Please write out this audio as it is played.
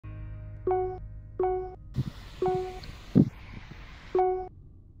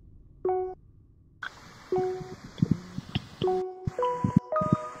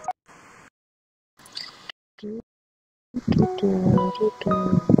It's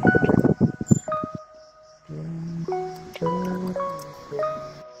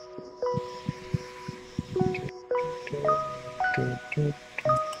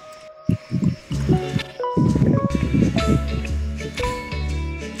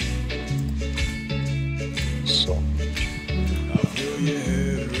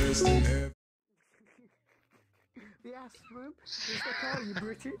like, oh, you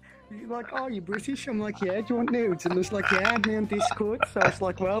British? You're like, oh, you British? I'm like, yeah, do you want nudes? And it's like, yeah, add me on Discord. So it's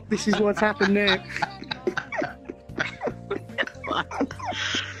like, well, this is what's happened now.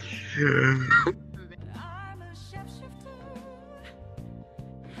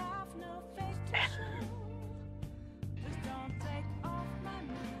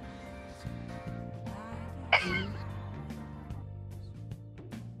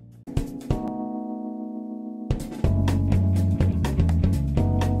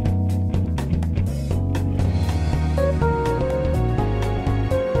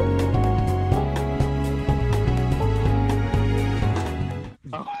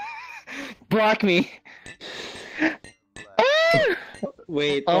 Block me.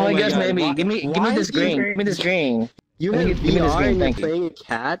 Wait. Oh my gosh, maybe. Give me this green. Give me this green. You have VR and you're playing a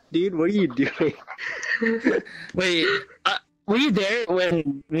cat, dude? What are you doing? Wait, were you there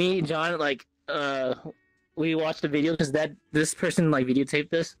when me and John, like, we watched the video because this person, like, videotaped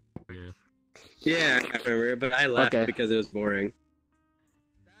this? Yeah, I remember, but I left because it was boring.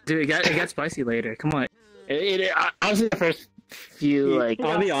 Dude, it got spicy later. Come on. Honestly, the first few, like...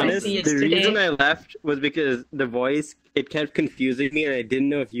 I'll be honest, the reason I left was because the voice, it kept confusing me, and I didn't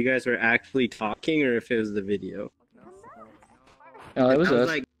know if you guys were actually talking or if it was the video. Oh, it was us.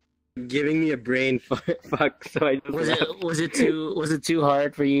 Like, giving me a brain fuck, so I just left. Was it too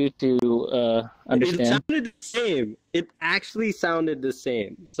hard for you to understand? It sounded the same. It actually sounded the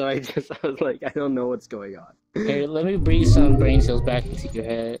same. So I was like, I don't know what's going on. Okay, let me breathe some brain cells back into your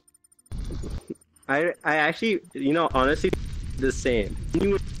head. I actually, you know, honestly, the same.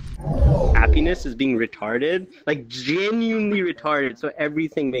 Happiness is being retarded, like genuinely retarded, so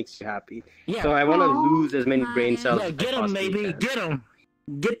everything makes you happy. Yeah. So I want to lose as many brain cells. Yeah, get him, maybe. Get him.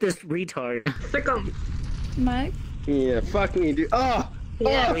 Get this retard. Sick him. Mike? Yeah, fuck me, dude. Oh!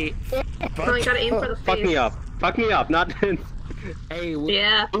 Yeah. Oh, you gotta aim for the face. Fuck me up. Fuck me up, not... Hey,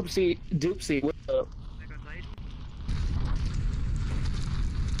 yeah. Doopsie, what's up?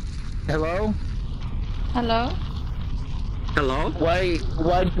 Hello? Hello? Hello? Why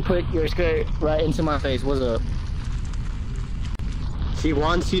did you put your skirt right into my face? What's up? She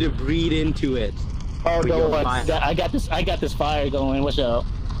wants you to breathe into it. Oh no! I got this fire going. What's up?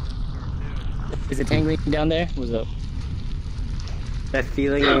 Is it tingling down there? What's up? That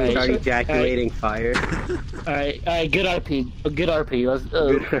feeling of start ejaculating fire. Alright, good RP. Good RP. Let's,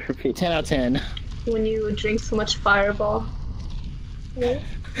 good RP. 10 out of 10. When you drink so much Fireball. Yeah.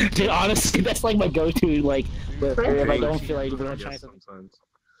 Dude, honestly, that's like my go-to, like, if I don't feel like we're trying something. Sometimes.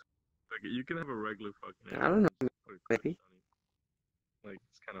 Like, you can have a regular fucking... I don't know, maybe. Like,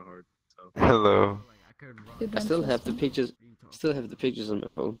 it's kind of hard, so... Hello. I still have the pictures on my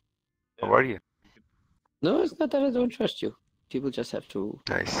phone. How are you? No, it's not that I don't trust you. People just have to...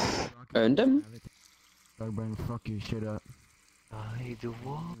 Nice. Earn them? Bring fuck your shit up. I don't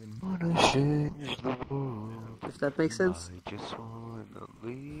wanna change the world. If that makes sense. I just wanna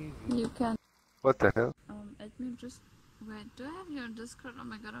leave you can. What the hell? Admin, just wait. Do I have your Discord? Oh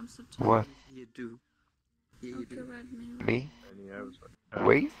my god, I'm so tired. What? You do. Yeah, you do. Me?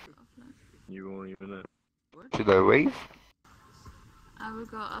 Wave? You won't even know. Should I wave? I will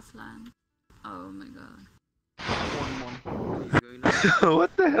go offline. Oh my god.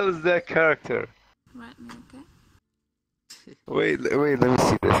 What the hell is that character? Write me, okay? Wait, let me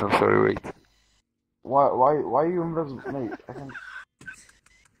see this. I'm sorry, wait. Why are you invisible, mate?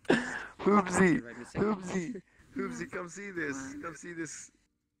 Hoopsy, come see this. Come see this.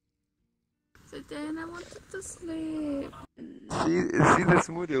 Then I wanted to sleep. See this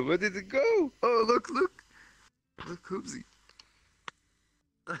model. Where did it go? Oh, look, Hoopsy.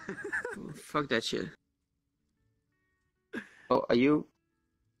 Oh, fuck that shit. Oh, are you?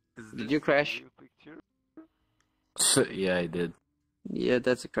 Did you crash? Yeah, I did. Yeah,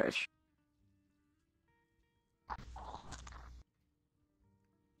 that's a crash.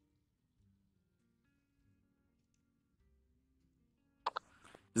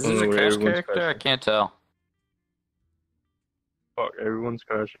 Is this a crash character? Crashing. I can't tell. Fuck, everyone's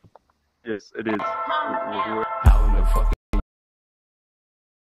crashing. Yes, it is.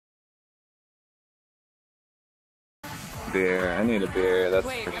 Beer. I need a beer, that's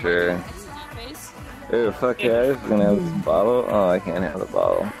for sure. Ooh, fuck yeah, I was gonna have this bottle. Oh, I can't have the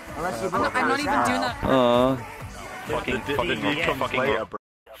bottle. I'm not even doing that. Oh.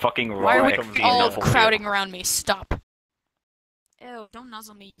 Fucking Why are we fucking all nuzzle crowding around me? Stop. Ew, don't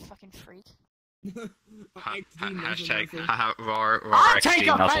nuzzle me, you fucking freak. Hashtag VAR I take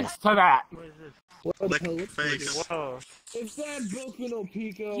XD offense to that! Lick face. Whoa. Is that broken or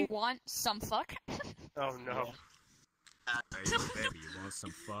Pico? You want some fuck? Oh no. Hey, baby, you want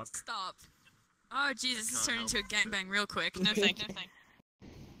some fuck? Stop. Oh Jesus, this turned into a gangbang real quick. No thank you.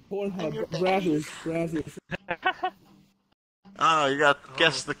 Pornhub, Brazzers. Oh, you got to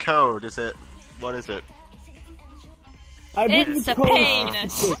guess the code. Is it? What is it? It's a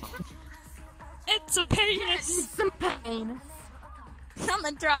penis. It's a penis. It's a penis.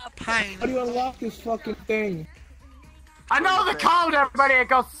 Someone drop. How do you unlock this fucking thing? I know the code, everybody. It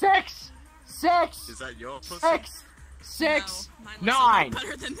goes 6, 6. Is that your pussy? 6, 6, No, 9.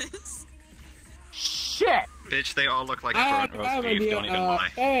 better than this. Shit. Bitch, they all look like front roast beef. Don't even lie.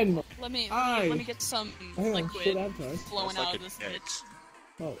 N. Let me get some Hang on, liquid shit, I'm sorry. flowing out of this bitch.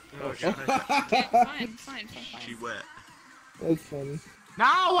 Oh. Fine. She wet. That's funny.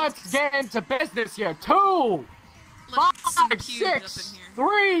 Now let's get into business here. 2, 5, 6,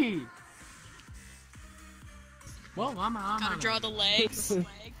 3. Well, I'm Gotta draw the legs.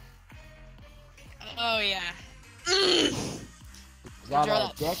 Oh yeah. Is that Draw a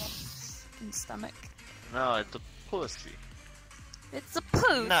that dick? fucking stomach. No, it's a pussy. It's a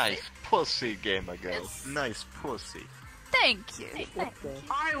poo. Nice pussy, gamer girl. Nice pussy. Thank you.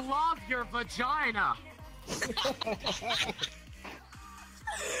 I love your vagina.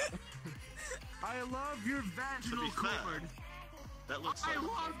 I love your vaginal cord. That looks I like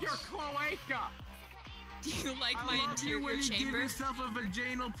love your cloaca. Do you like my interior chamber? Give yourself a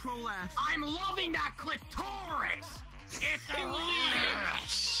vaginal prolapse. I'm loving that clitoris. It's a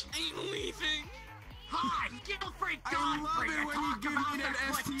leash. I'm leaving. Hi, Gilfrey Godfrey. I love it when you give me that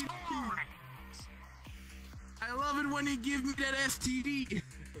STD. I love it when you give me that STD.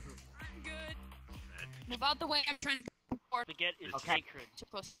 I'm good. Move out the way. I'm trying to go The get is sacred. too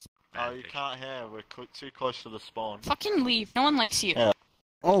close. Oh, you can't hear. We're too close to the spawn. Fucking leave. No one likes you. Yeah.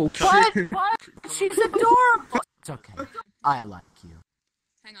 Oh, What? She's adorable. It's okay. I like you.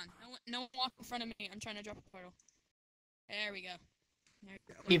 Hang on. No one walk in front of me. I'm trying to drop a portal. There we go. There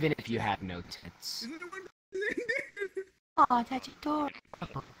we go. Even if you have no tits. Oh, that's adorable.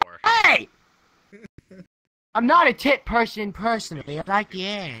 Hey! I'm not a tit person personally. I like the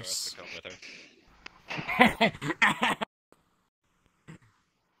ass.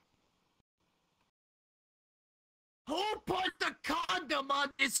 Who put the condom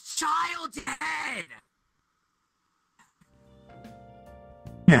on this child's head?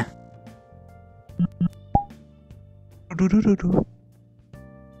 Yeah.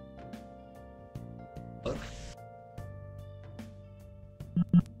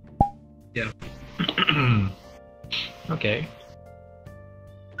 Yeah. Okay.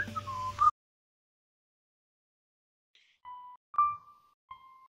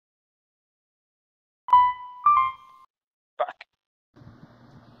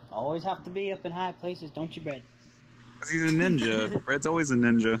 Always have to be up in high places, don't you, Brad? He's a ninja. Red's always a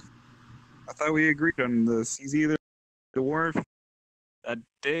ninja. I thought we agreed on this. He's either a dwarf that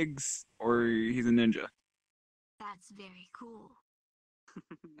digs, or he's a ninja. That's very cool.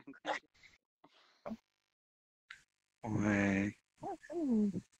 Wait.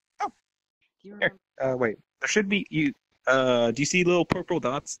 Oh. Here. Wait. There should be you. Do you see little purple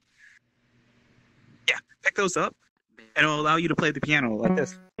dots? Yeah. Pick those up, and it'll allow you to play the piano like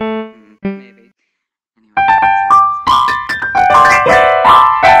this. Maybe.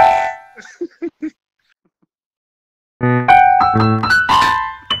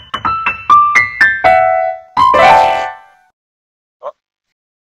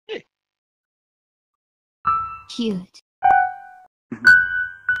 Cute.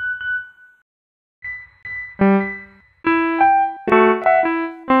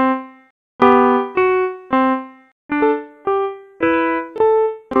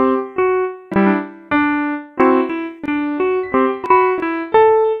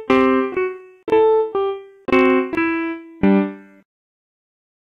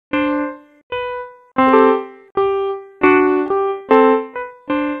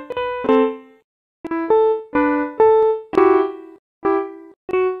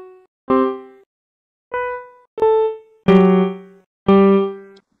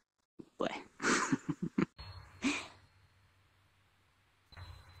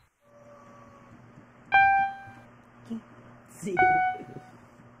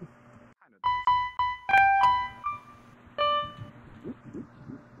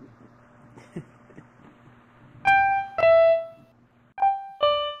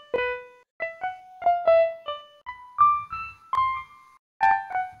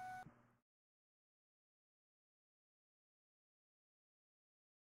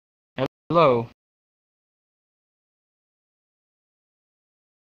 Hello.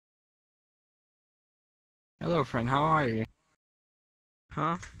 Hello, friend. How are you?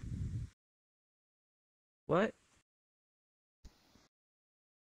 Huh? What?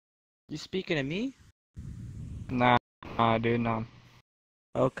 You speaking to me? Nah, dude, no.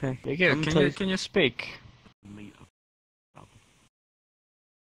 Okay. Can you speak?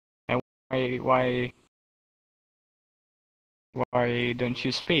 And why don't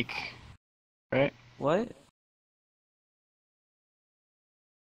you speak? Right? What?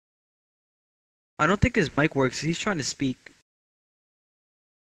 I don't think his mic works. He's trying to speak.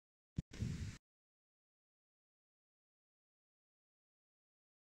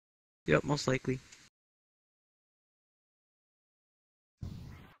 Yep, most likely.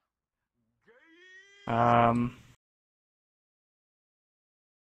 Alright.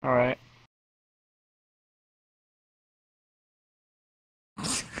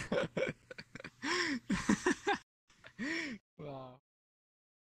 Wow.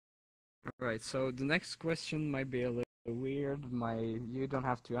 Alright, so the next question might be a little weird. You don't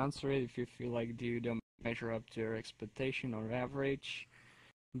have to answer it if you feel like you don't measure up to your expectation or average.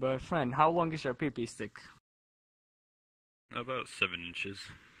 But friend, how long is your PeePee stick? About 7 inches.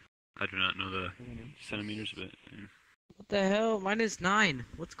 I do not know the centimeters, but... Yeah. What the hell? Mine is 9.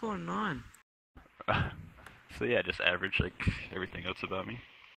 What's going on? So yeah, just average like everything else about me.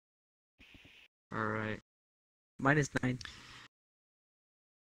 Alright. Mine is 9.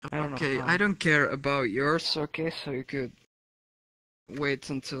 Okay, I don't care about yours, okay, so you could wait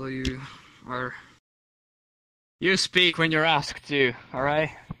until you are... You speak when you're asked to, alright?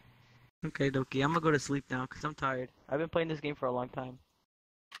 Okay, Doki, I'm gonna go to sleep now, because I'm tired. I've been playing this game for a long time.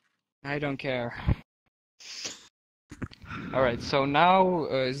 I don't care. Alright, so now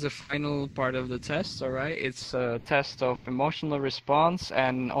is the final part of the test, alright? It's a test of emotional response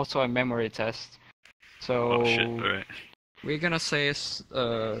and also a memory test. So... Oh shit, alright. We're gonna say a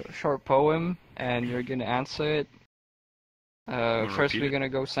short poem, and you're gonna answer it. First we're gonna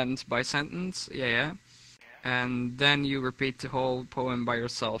go sentence by sentence, yeah. And then you repeat the whole poem by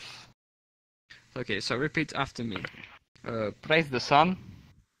yourself. Okay, so repeat after me. Praise the sun.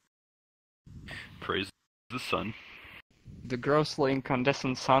 Praise the sun. The grossly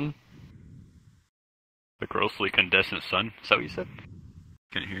incandescent sun. The grossly incandescent sun? Is that what you said?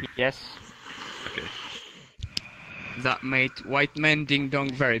 Can't hear. Yes. Okay. That made white men ding dong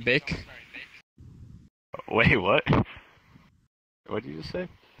very big. Wait, what? What did you just say?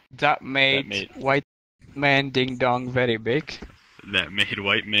 That made white man ding dong very big. That made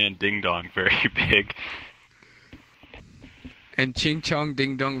white man ding dong very big. And ching chong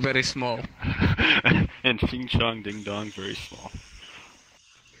ding dong very small. And ching chong ding dong very small.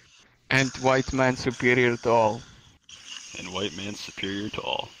 And white man superior to all. And white man superior to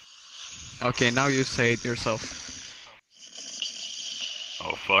all. Okay, now you say it yourself.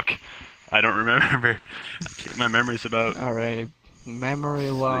 Oh fuck. I don't remember. My memory's about... Alright.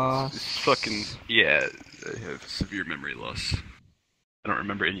 Memory loss. It's fucking... Yeah, I have severe memory loss. I don't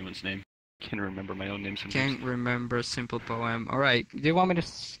remember anyone's name. Can't remember my own name sometimes. Can't remember simple poem. Alright, do you want me to...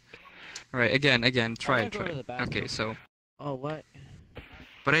 Alright, again, try. Okay, so... Oh, what?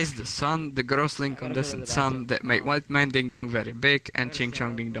 Praise the sun, the grossly incandescent sun that made white man ding dong very big and ching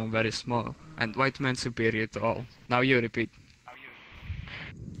chong ding dong very small. And white man superior to all. Now you repeat.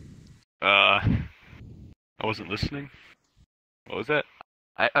 I wasn't listening. What was that?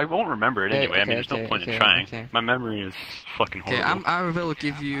 I won't remember it anyway. I mean, there's no point in trying. My memory is fucking horrible. Okay, I will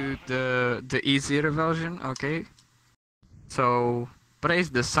give you the easier version, okay? So, praise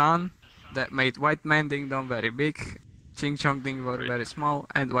the sun that made white man ding dong very big, ching chong ding dong very small,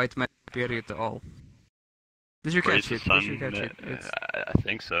 and white man superior to all. Did you catch it? Did you catch it? I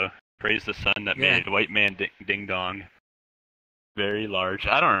think so. Praise the sun that made white man ding dong very large.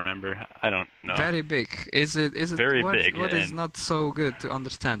 I don't remember. I don't know. Very big. Is it very big? What is not so good to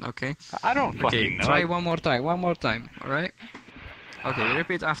understand? Okay. I don't fucking know. Try one more time. All right. Okay.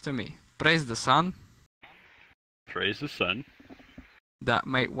 Repeat after me. Praise the sun. Praise the sun. That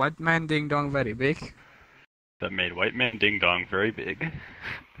made white man ding dong very big. That made white man ding dong very big.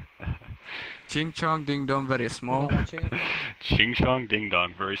 Ching chong ding dong very small. Ching chong ding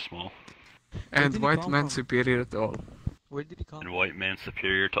dong very small. And white man superior to all. Where did he come from? And white man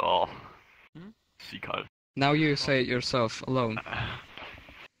superior to all. Now you say it yourself, alone.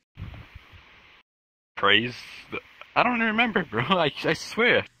 Praise the... I don't remember, bro. I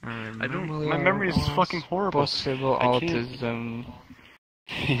swear. I don't... My memory is fucking horrible. Possible autism.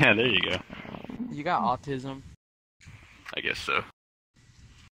 Yeah, there you go. You got autism? I guess so.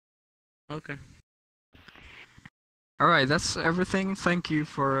 Okay. Alright, that's everything. Thank you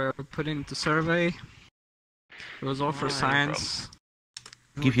for putting the survey. It was all for science.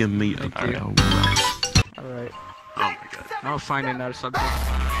 Give your meat a Thank you. good old rub. Alright. Oh my god. I'll find another subject.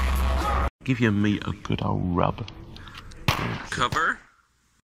 Give your meat a good old rub. Cover?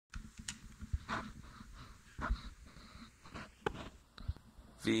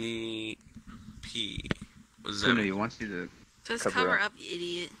 VP. What's that? No, you want you to Just cover up, you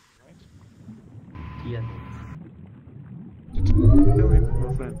idiot. Yeah. Tell me,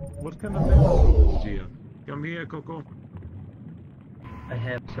 my friend, what kind of mental problems do you have? Come here, Coco. I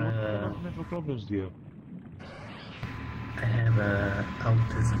have, What kind of mental problems do you have? I have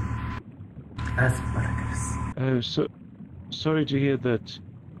autism. Asperger's. Sorry to hear that.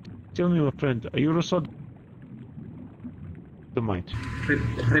 Tell me, my friend, are you a sodomite?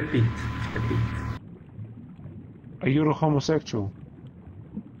 Repeat. Are you a homosexual?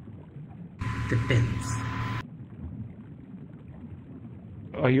 Depends.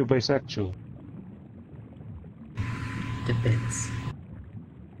 Are you bisexual? Depends.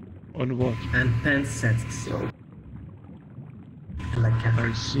 On what? And pansexual. Like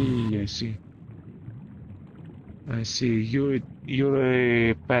I see. You're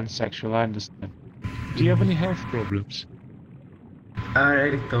a pansexual, I understand. Do you have any health problems? I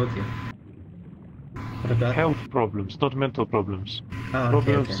already told you. What about health problems, not mental problems. Oh,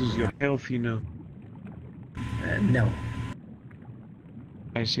 Problems okay. is your health, you know. No.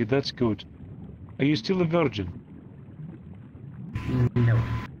 I see, that's good. Are you still a virgin? No.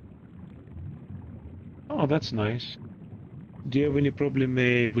 Oh, that's nice. Do you have any problem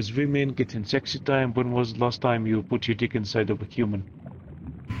with women getting sexy time? When was the last time you put your dick inside of a human?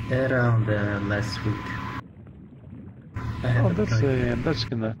 Around last week. Oh, that's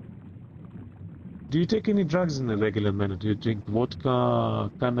gonna... Do you take any drugs in a regular manner? Do you drink vodka,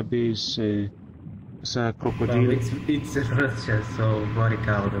 cannabis, crocodile? Well, it's Russia, so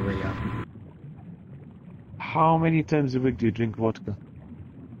vodka all the way up. How many times a week do you drink vodka?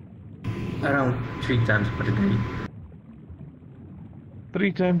 Around 3 times per day.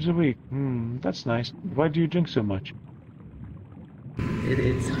 3 times a week? That's nice. Why do you drink so much?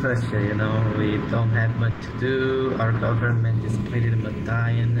 It's Russia, you know, we don't have much to do, our government is pretty much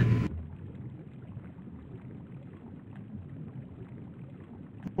dying.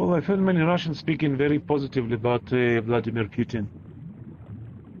 Well, I've heard many Russians speaking very positively about Vladimir Putin.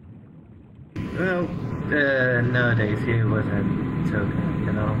 Well, nowadays he wasn't so good,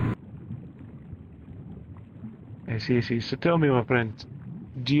 you know. I see. So tell me, my friend,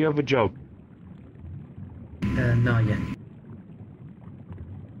 do you have a job? Not yet.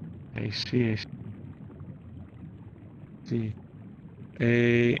 I see.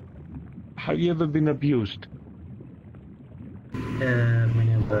 Have you ever been abused? When I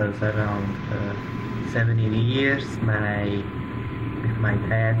was around 17 years, with my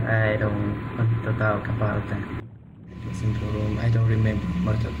dad, I don't want to talk about that. It was in the room, I don't remember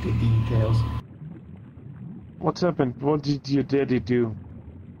much of the details. What's happened? What did your daddy do?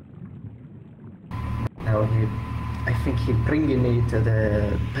 Now I think he bringing me to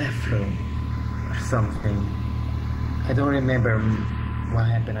the bathroom or something. I don't remember what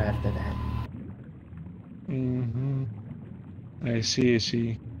happened after that. I see.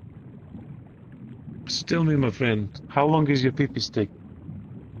 So tell me, my friend, how long is your PeePee stick?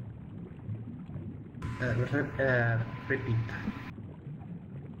 Repeat.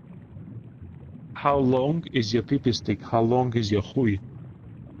 How long is your PeePee stick? How long is your hui?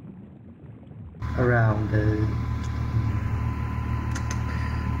 Around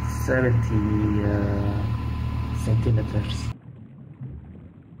 70 centimeters.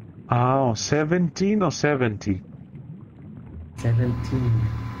 Oh, 17 or 70? 17.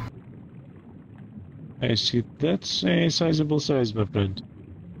 I see. That's a sizable size, my friend.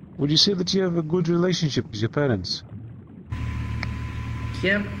 Would you say that you have a good relationship with your parents?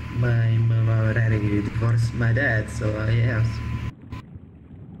 Yeah, my mom already divorced my dad, so yes.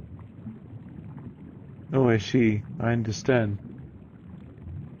 Oh, I see. I understand.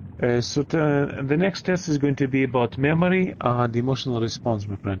 So the next test is going to be about memory and emotional response,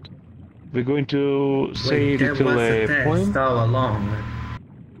 my friend. We're going to say a little poem. All along.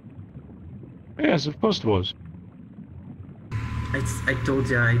 Yes, of course it was. I told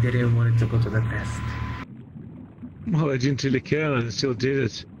you I didn't want to go to the test. Well, I didn't really care and I still did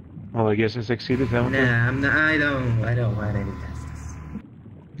it. Well, I guess I succeeded, haven't I? Nah, I don't want any tests.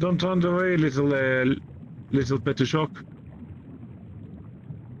 Don't run away, little Petushok.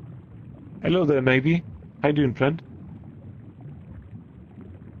 Hello there, maybe. How you doing, friend?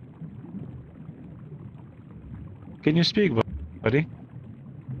 Can you speak, buddy?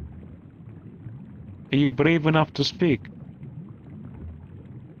 Are you brave enough to speak?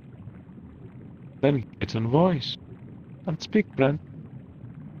 Then get on voice and speak, friend.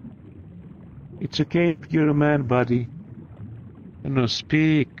 It's okay if you're a man, buddy. No,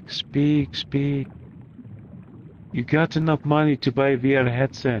 speak, speak, speak. You got enough money to buy a VR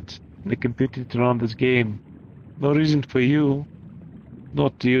headset and a computer to run this game. No reason for you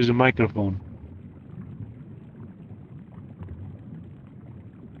not to use a microphone.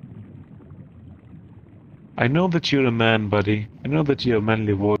 I know that you're a man, buddy. I know that you have a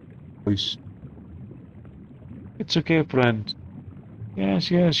manly voice. It's okay, friend.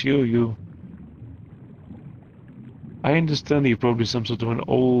 Yes, yes, you. I understand you're probably some sort of an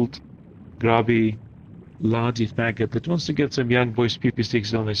old, grubby, lardy faggot that wants to get some young boy's PeePee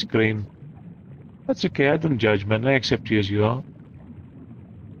Sticks on the screen. That's okay, I don't judge, man. I accept you as you are.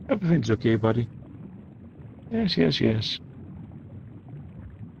 Everything's okay, buddy. Yes, yes, yes.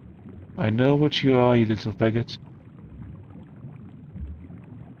 I know what you are, you little faggot.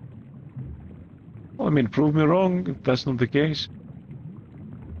 Well, I mean, prove me wrong if that's not the case.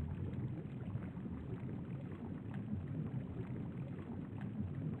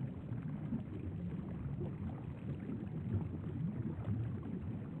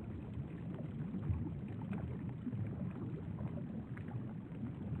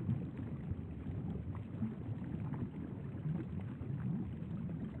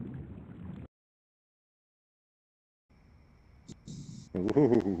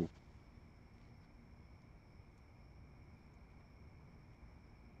 Ooh.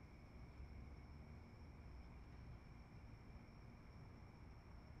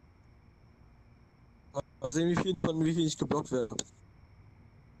 Sehen, wie viel ich geblockt werde.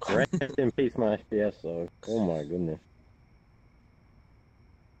 Rest in peace, my FPS, so. Oh my goodness.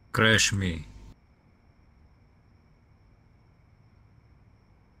 Crash me.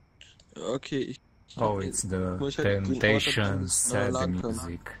 Okay. Oh, it's the Temptations sad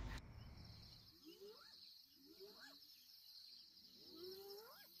music.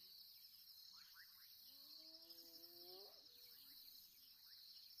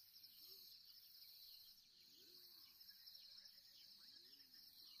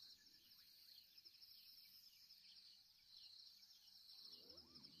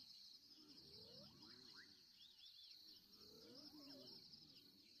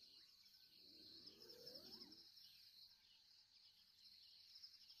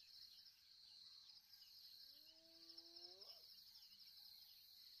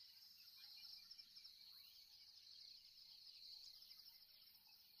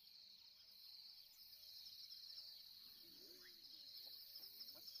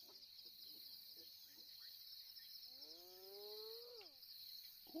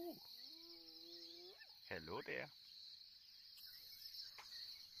 Ooh. Hello there.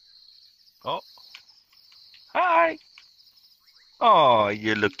 Oh. Hi. Oh,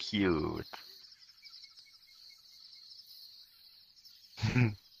 you look cute. Hmm?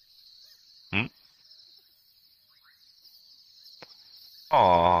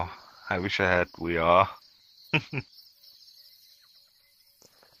 Oh, I wish I had VR.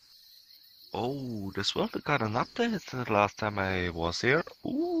 Oh, this world got an update since the last time I was here.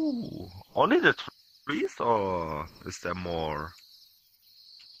 Ooh, only the trees, or is there more?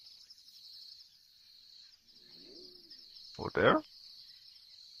 Oh, there?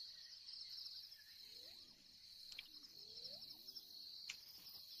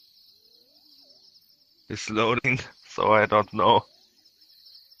 It's loading, so I don't know.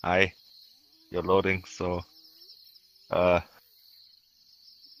 Hi, you're loading, so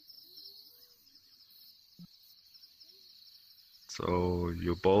so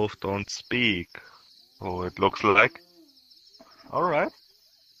you both don't speak. Oh, it looks like. All right,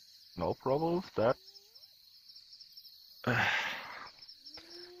 no problem with that.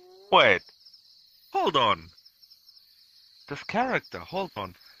 Wait, hold on. This character, hold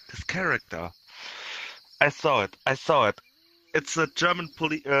on. This character. I saw it. It's a German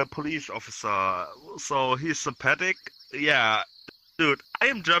police officer, so he's sympathetic. Yeah, dude, I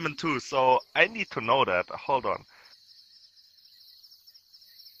am German too, so I need to know that. Hold on.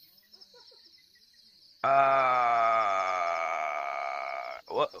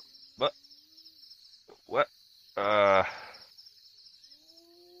 What?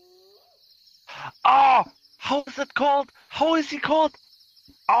 Oh, how is it called? How is he called?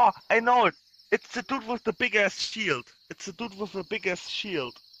 Oh, I know it. It's the dude with the big ass shield.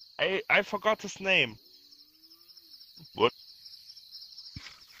 I forgot his name. What?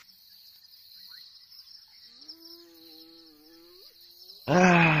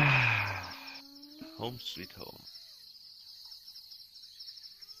 Home sweet home.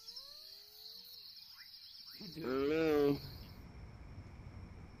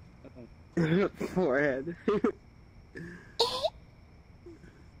 Forehead.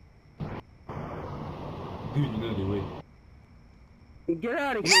 Get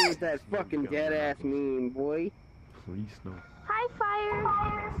out of here with that fucking dead ass meme, boy. Please no. Hi,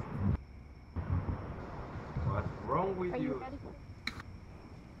 Fire. What's wrong with Are you ready?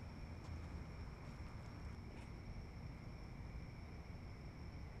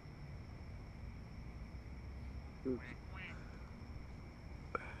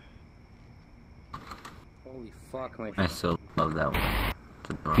 Holy fuck, my I still love that one.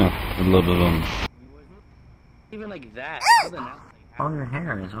 No, I love it on. Even like that. All your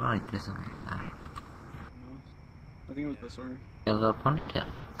hair is like this and like that. I think it was this one. You have a ponytail.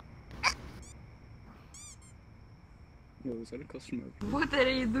 Yo, is that a customer? What are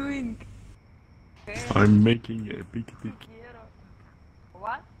you doing? I'm making a big dick.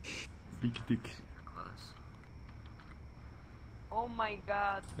 What? Big dick. Oh my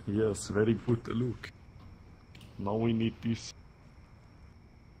god. Yes, very good look. Now we need this.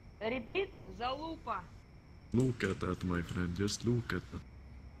 Repeat, Zalupa. Look at that, my friend. Just look at that.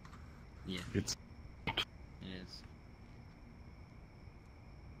 Yeah. It's. Yes.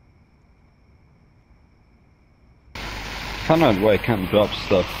 Find out why I can't drop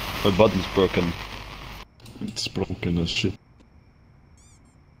stuff. My button's broken. It's broken as shit.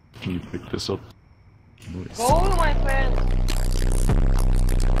 Can you pick this up? Nice. Go, my friend.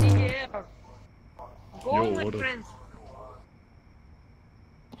 Yeah. Go, Yo, my what up? friends.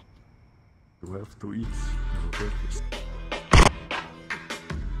 You have to eat breakfast.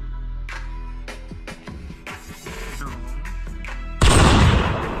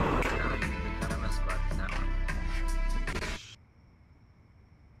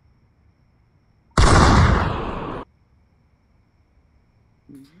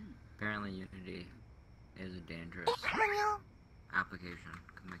 Apparently Unity is a dangerous application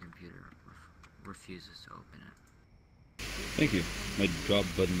because my computer refuses to open it. Thank you. My drop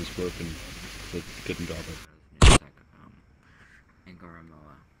button is broken, so I couldn't drop it. And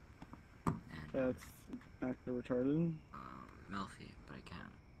Garamoa. That's actually retarded. Melfi, but I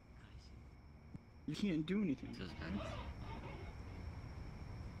can't. You can't do anything. Just bad.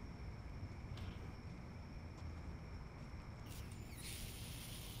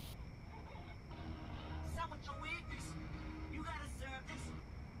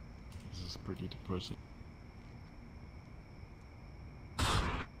 This is pretty depressing.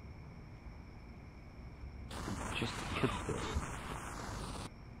 Just kids this.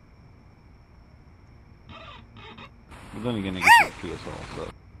 But then again, I guess it's PSL, so.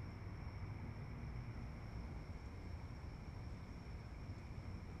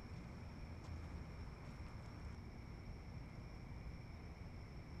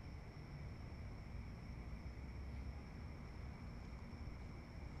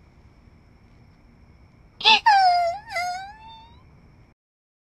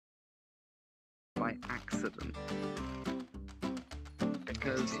 By accident.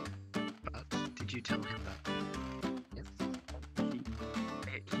 Because. Did you tell him that? Yes.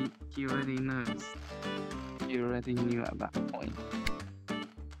 He already knows. He already knew at that point.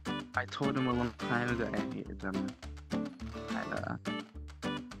 I told him a long time ago I hated him.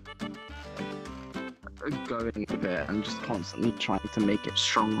 And going with it and just constantly trying to make it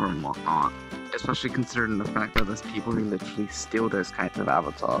stronger and whatnot. Especially considering the fact that there's people who literally steal those kinds of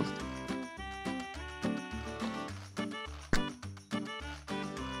avatars.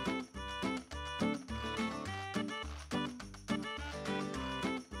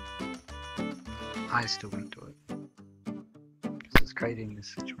 I still won't do it. Because it's creating this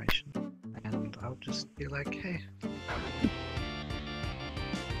situation. And I'll just be like, hey.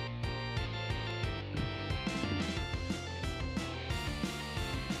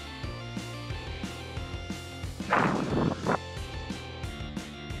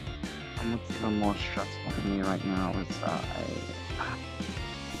 And what's even more stressful for me right now is that I have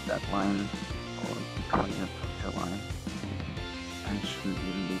a deadline or becoming a deadline. I shouldn't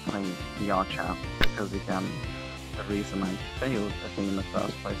even be playing VRChat because again, the reason I failed the thing in the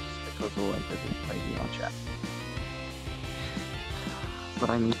first place is because all I did was play VRChat. But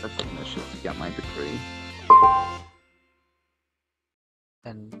I need to finish it to get my degree.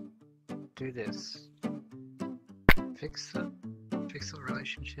 And do this. Fix the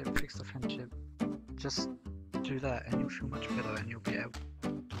relationship, fix the friendship. Just do that and you'll feel much better and you'll be able to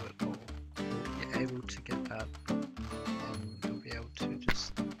do it all. You'll be able to get that. Be able to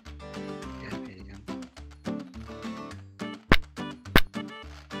just be happy again.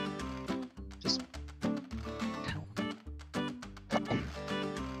 Just tell him.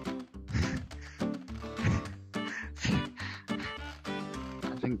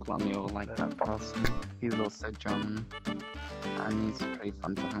 funny or like that person. He's also German, and he's pretty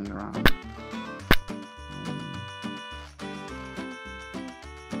fun to hang around.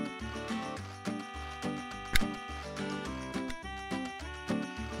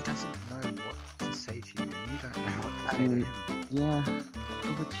 He doesn't know what to say to you, and you don't know what to I say to mean, him. yeah,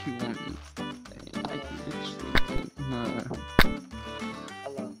 what you want me to say? I literally don't know.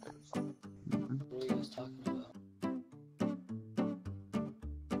 Hello. What were you guys talking about?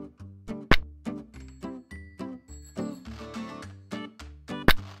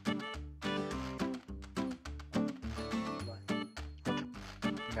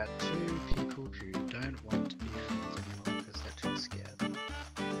 About two people who don't want to be friends anymore because they're too scared.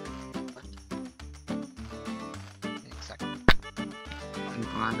 Exactly. I'm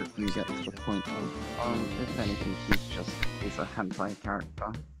glad it didn't get to the point of, if anything, he's a hentai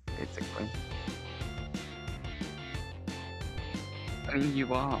character, basically. I mean,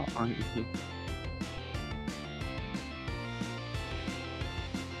 you are, aren't you?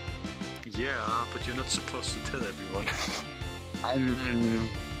 Yeah, but you're not supposed to tell everyone. I mean,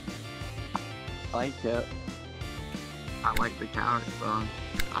 I like it. I like the character.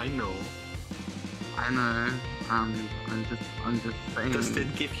 I know. I know. I'm just saying. Does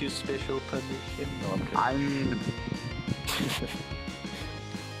it give you special permission? No, I'm kidding. I mean,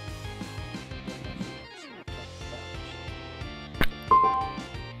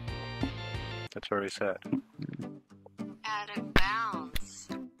 That's very sad. Out of bounds.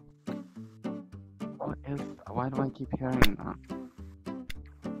 why do I keep hearing that?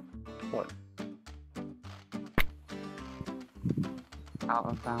 What? Out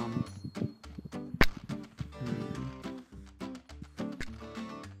of bounds.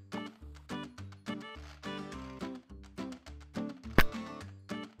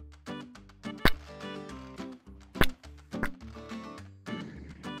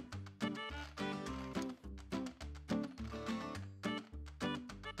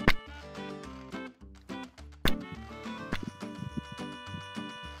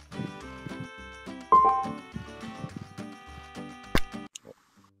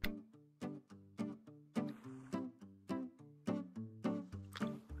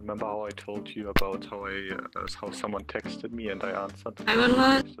 Remember how I told you about how someone texted me and I answered? I will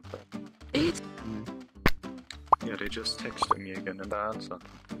not. Yeah, they just texted me again and I answered.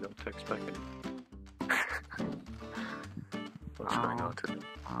 They don't text back anymore. What's going on today?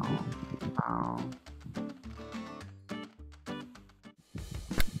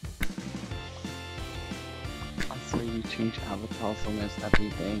 I saw you change avatars almost every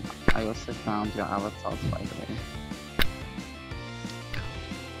day. I also found your avatars, by the way.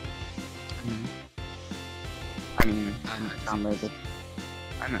 I mean, I downloaded.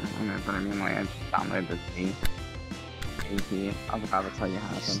 I know, but I mean, like, I just downloaded the other avatar you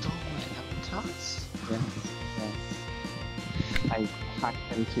had. You stole my avatars? Yes. I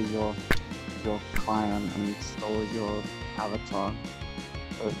hacked into your client and stole your avatar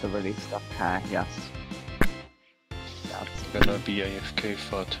with the really stuck hair. Yes. I'm gonna be AFK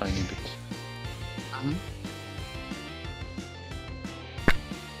for a tiny bit.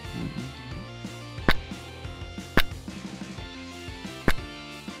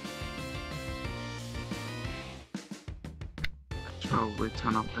 Probably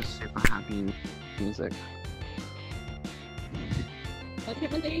turn off the super happy music. I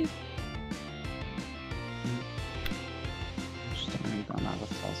can't believe. Just don't need on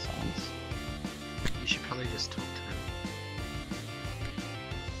avatar sounds. You should probably just talk to him.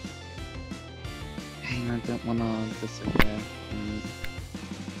 I don't wanna disappear and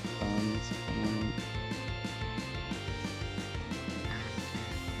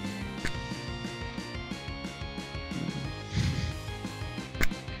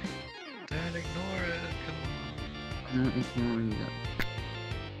Don't ignore it, come on. I'm not ignoring it.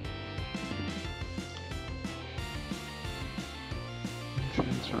 I'm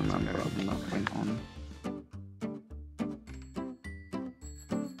trying to remember nothing on.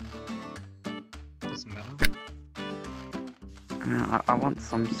 Doesn't matter. I mean, I want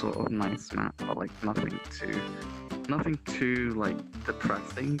some sort of nice map, but like nothing too like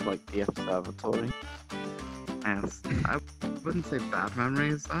depressing, like the observatory. Yes, I wouldn't say bad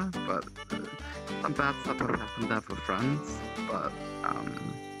memories there, but some bad stuff have happened there for friends. But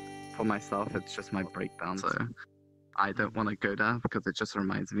for myself, it's just my breakdown. So I don't want to go there because it just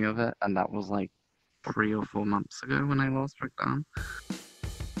reminds me of it, and that was like 3 or 4 months ago when I last breakdown,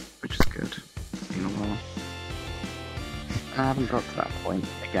 which is good. It's been a while. I haven't got to that point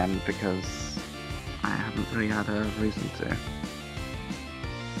again because I haven't really had a reason to.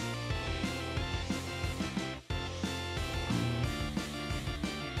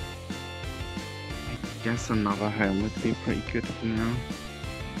 guess another home would be pretty good for now.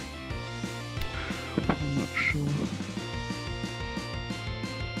 I'm not sure.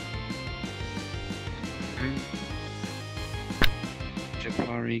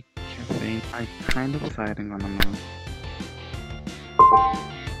 Jafari Cafe. I'm kind of deciding on a now.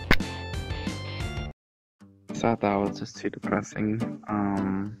 Sad that was just too depressing.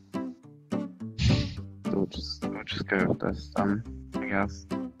 We'll just go with this, I guess.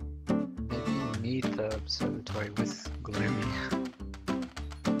 Maybe meet the observatory with Gloomy.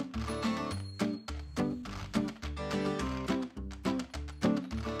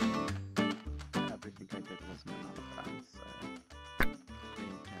 Everything I did wasn't enough fun, so they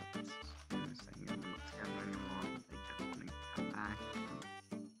kept saying they were not together anymore. They kept wanting to come back.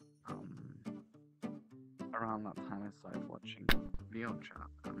 Around that time, I started watching VRChat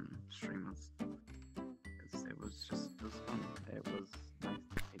streamers. It was fun. It was nice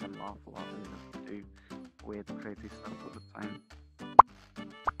to see them laugh a lot and just do weird, crazy stuff all the time.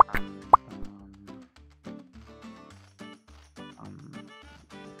 And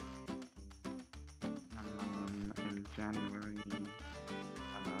then in January, things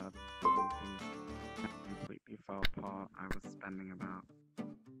completely fell apart. I was spending about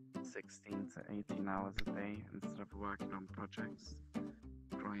 16 to 18 hours a day instead of working on projects,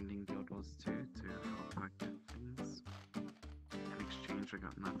 grinding guilds too to help work get things. In exchange, I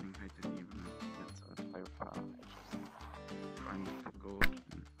got nothing. I didn't even get to play with her. I just grinded for gold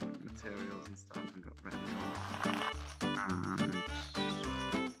and materials and stuff and got red and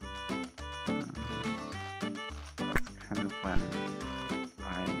that's kind of when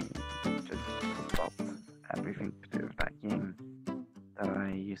I just stopped everything to do with that game that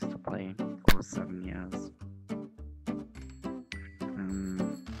I used to play for 7 years.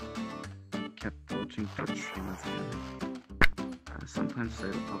 Kept watching Twitch streamers again. Sometimes they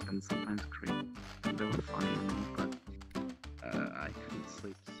would pop in, sometimes creep. They were funny and all, but I couldn't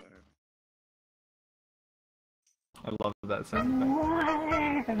sleep, so... I love that sound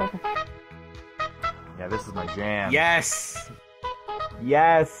effect. Yeah, this is my jam. Yes!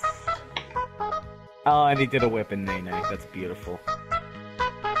 Yes! Oh, and he did a whip in Nene. That's beautiful.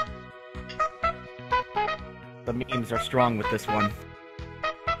 The memes are strong with this one.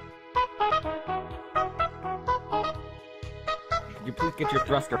 Could you please get your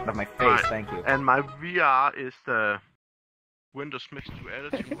thruster out of my face? Right. Thank you. And my VR is the Windows mixed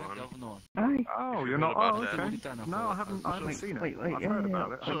reality one. Oh, you're not. Oh, okay. No, I haven't seen it. I've heard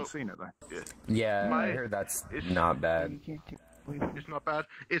about it. I haven't seen it though. Yeah, I heard that's not bad. It's not bad.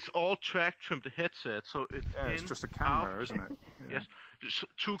 It's all tracked from the headset, so it's just a camera, isn't it? Yeah. Yes, just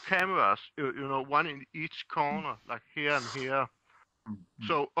 2 cameras. You know, one in each corner, like here and here.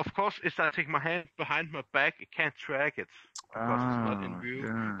 So of course, if I take my hand behind my back, it can't track it because it's not in view.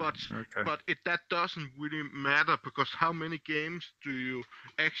 Yeah, but that doesn't really matter because how many games do you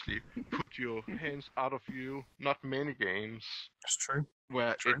actually put your hands out of view? Not many games. That's true.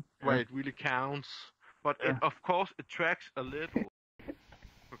 Where it really counts. But of course, it tracks a little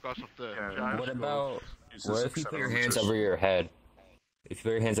because of the. What about? What if you put your hands over your head? If you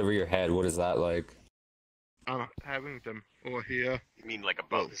put your hands over your head, what is that like? I'm having them over here. You mean like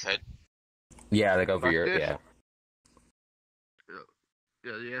above his head? Yeah, like over Like your this? yeah.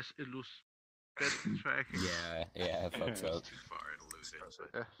 Yes, it loses better tracking. Yeah, it fucks up. Too far, it'll lose it.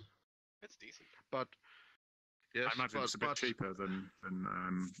 Yeah. It's decent. But yes, I imagine it's a bit cheaper than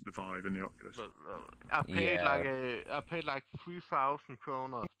the Vive and the Oculus. But, I paid like 3,000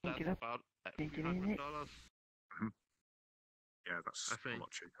 kroner. That's about $300. Yeah, that's a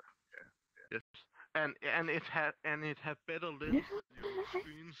lot cheaper. Yeah. Yes, and it had better lenses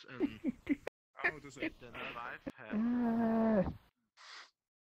screens and how does it? than the Vive had.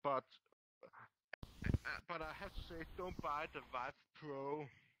 But I have to say, don't buy the Vive Pro.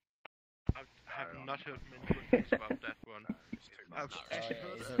 I have not heard many good things about that one. I've actually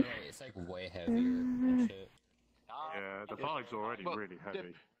heard It's like way heavier and shit. Yeah, the Vive's already really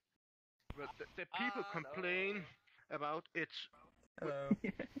heavy. But the people complain about its. The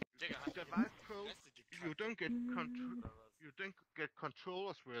Vive Pro, you don't get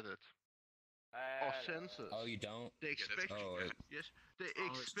controllers with it. Or sensors. Oh, you don't? They expect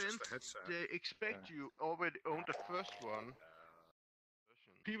they expect you already own the first one.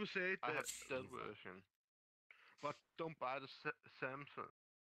 People say that's the version, but don't buy the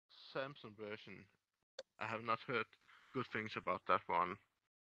Samsung version. I have not heard good things about that one.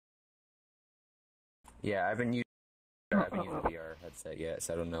 Yeah, I haven't used a VR headset yet,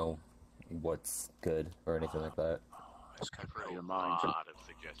 so I don't know what's good or anything like that. It's kind of your mind. A lot of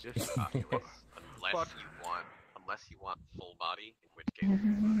suggestions for Oculus, unless you want full body, in which case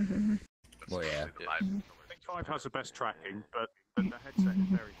Well, yeah. I think 5 has the best tracking, but the headset is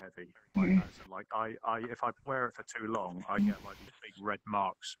very heavy. Like if I wear it for too long, I get like these big red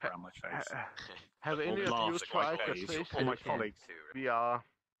marks around my face. Have All any of you laughs tried like the days. All my PlayStation colleagues. VR?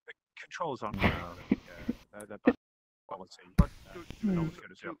 The controls aren't good. They're bad quality. Not as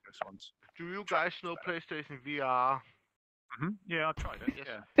good as the Oculus ones. Do you guys know PlayStation VR? Yeah, I tried it. Yes.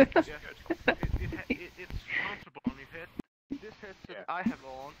 Yeah. Yeah. It's comfortable on your head. This headset I have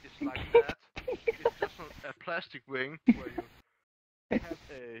on is like that. It's just a plastic wing where you have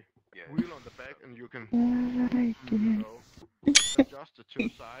a wheel on the back and you can adjust it to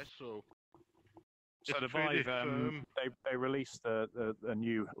size. So the Vive, they released the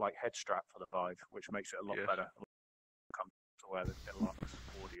new like head strap for the Vive, which makes it a lot better. Come to where there's a deluxe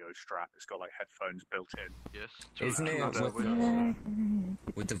audio strap. It's got like headphones built in. Yes. Isn't it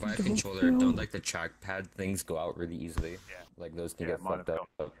with the Vive controller? Don't like the trackpad things go out really easily? Yeah. Like those can get fucked up.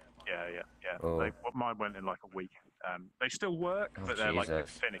 Yeah. Oh. Mine went in like a week. They still work, but they're like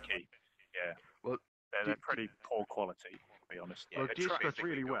finicky. Yeah. Well, they're pretty poor quality, to be honest. Well, they track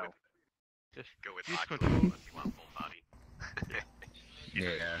really well. Just go with Oculus unless you want full body.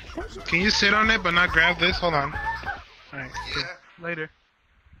 Yeah. Can you sit on it but not grab this? Hold on. Alright. Yeah. Later.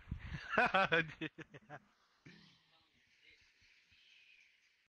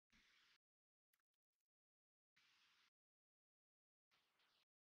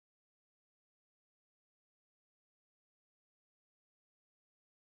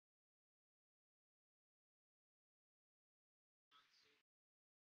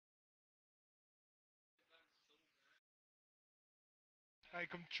 I'm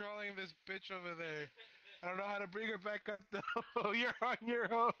controlling this bitch over there. I don't know how to bring her back up though. You're on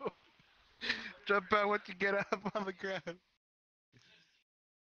your own. Jump out once you get up on the ground.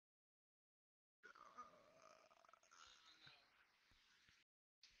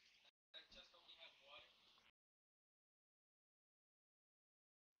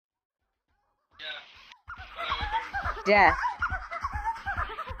 Yeah.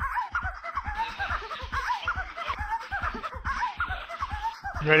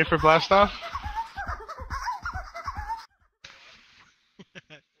 You ready for blast off?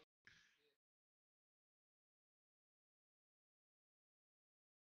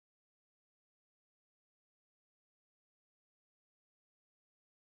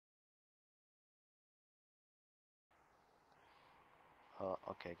 Oh,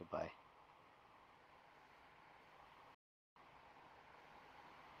 okay, goodbye.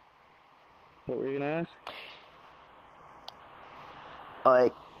 What were you gonna ask?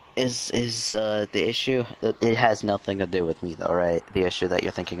 Like, is the issue? It has nothing to do with me, though, right? The issue that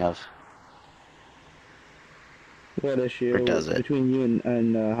you're thinking of. What issue? Or does it? Between you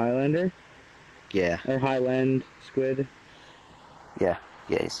and Highlander? Yeah. Or Highland Squid? Yeah.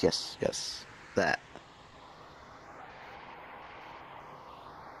 Yes. That.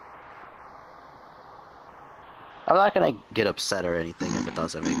 I'm not gonna get upset or anything if it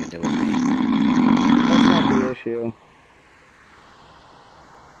doesn't have anything to do with me. That's not the issue.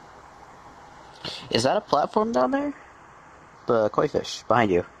 Is that a platform down there? The koi fish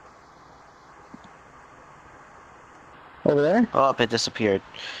behind you. Over there? Oh, it disappeared.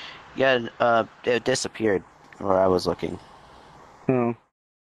 Yeah, it disappeared where I was looking. Oh.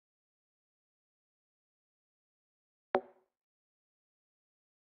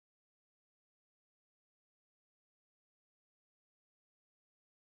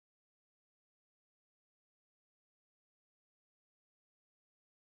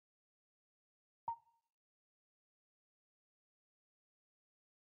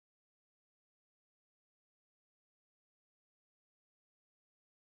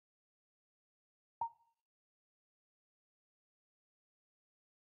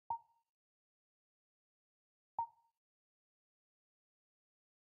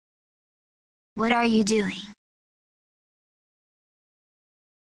 What are you doing?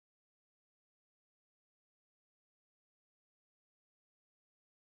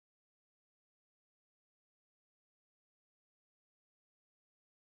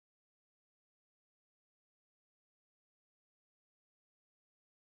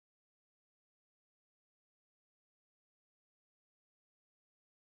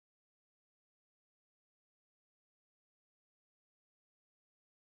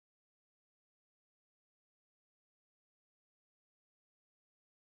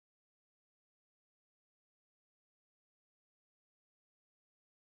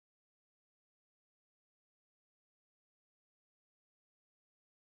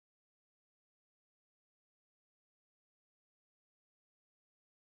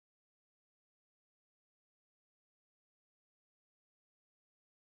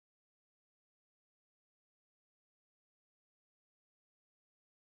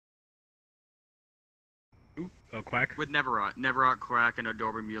 Oh, Quack? With Neverot, Quack, and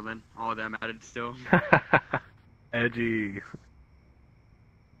Adobe Mulin. All of them added still. Edgy.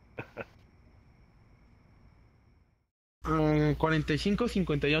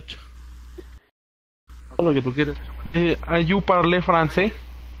 45-58. Lo que tú quieres. Are you parler français?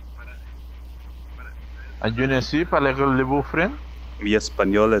 Je ne suis pas le beau friend. Mi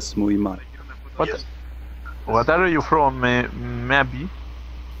español es muy mal. What are you from, maybe?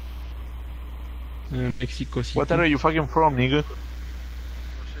 Mexico City. What are you fucking from, nigga?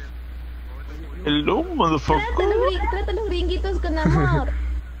 Hello, motherfucker. Trata a los gringuitos con amor.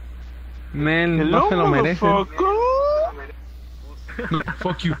 Nel, Hello, no se lo merece.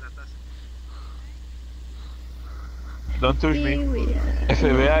 Fuck you. Don't touch me.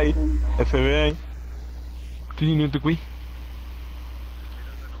 FBI. FBI. Clean it, güey.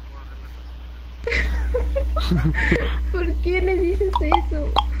 ¿Por qué le dices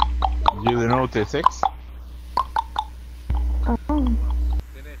eso? You know the sex? Oh.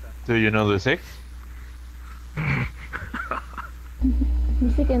 Do you know the sex?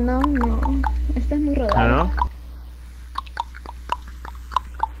 Dice que no. Estás muy rodado.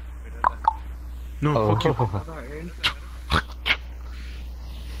 No, oh. fuck you.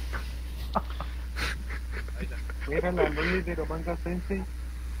 Era la ley de Romanga Sensei.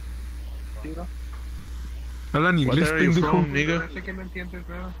 Hablan inglés, pendejo. Sé que no entiendes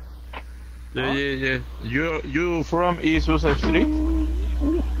nada. Yeah. You from East USA Street?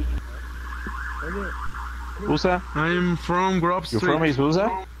 USA? I'm from Grove Street. You from East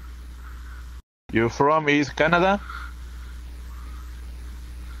USA? You from East Canada?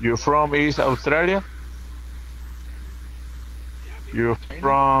 You from East Australia? You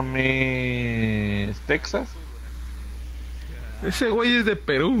from East Texas? Ese güey es de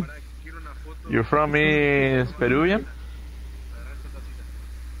Perú. You from East Peruvian?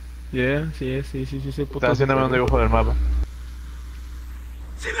 Yeah, sí. Está haciéndome un dibujo del mapa.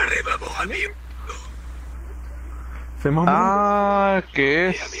 Se la rebabó, amigo. Que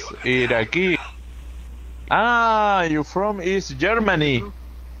es iraquí. You from East Germany.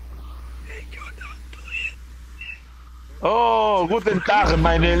 Oh, guten Tag,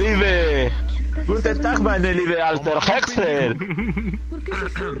 meine Liebe. Guten Tag, meine Liebe, alter Hexer.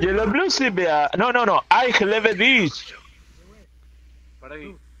 Yellow Blue Sibia. No. Ich liebe dich.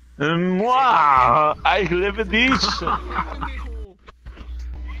 Moi, ich liebe dich.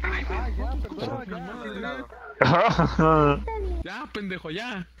 Ya, pendejo,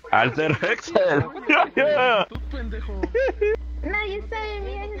 ya. Alter Hexer. Ya. Tú, pendejo. Nadie sabe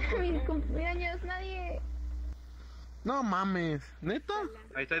mis cumpleaños, nadie. No mames, ¿neta?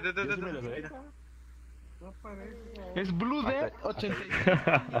 Ahí está. Es Blue Dead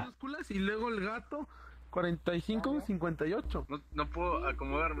 85 minúsculas y luego el gato 45-58. No puedo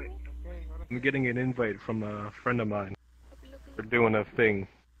acomodarme. I'm getting an invite from a friend of mine. They're doing a thing.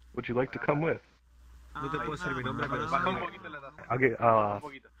 Would you like to come with? No te puedo decir mi nombre, pero baja un poquito la taza.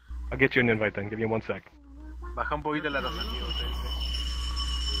 I'll get you an invite then. Give me 1 sec. Baja un poquito la taza, tío.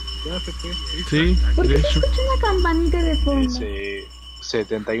 Sí, ¿Por qué se escucha una campanita de fondo? Dice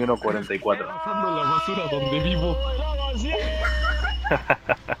 7144. Pasando la basura donde vivo.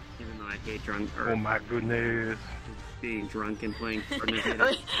 Even though I hate drunk Oh my goodness. being drunk and playing Fortnite.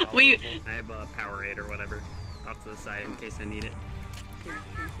 I have a Powerade or whatever off to the side in case I need it.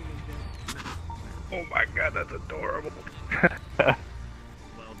 Oh my god, that's adorable. Well,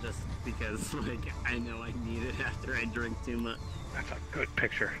 just because like I know I need it after I drink too much. That's a good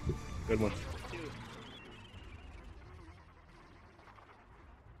picture. Good one.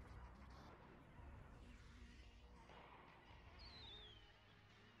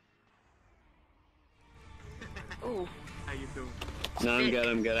 Oh, how you doing? No,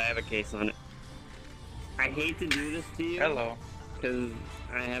 I'm good. I have a case on it. I hate to do this to you. Hello. Because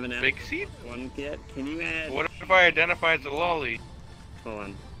I haven't asked Big seat? one yet. Can you add... What if I identify as a lolly? Hold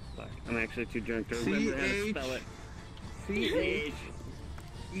on. Fuck. I'm actually too drunk to remember how to spell it. C-H...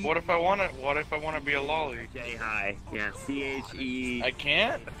 What if I wanna be a lolly? J-Hi. Yeah, C-H-E... I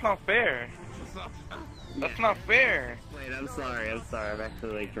can't? That's not fair. That's not fair. Wait, I'm sorry. I'm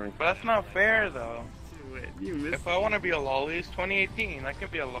actually like drunk. But that's not fair though. Wait, you missed If I wanna be a lolly, it's 2018. I can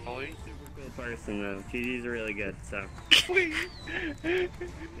be a lolly. Cool person though. GG's are really good, so... Please. Yeah.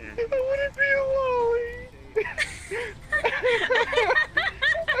 I wanna be a lolly.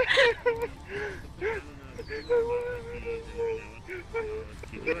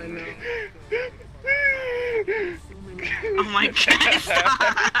 Oh my god, stop!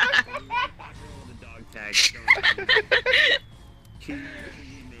 The dog tag. She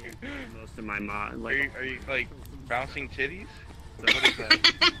made most of my mod. Like, are you like bouncing titties? What is that?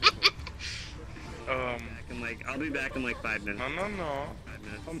 I'll be back in like 5 minutes. No. 5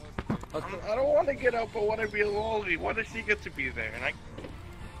 minutes. I don't want to get up, but want to be lonely. What does he get to be there? And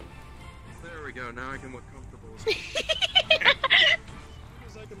There we go. Now I can look comfortable.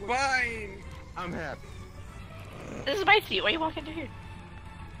 Fine. I'm happy. This is my seat. Why are you walking through here?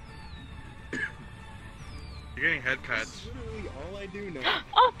 You're getting head cuts. That's literally all I do now.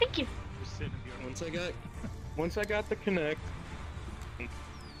 Oh, thank you. Just sitting here. Once I got the Kinect.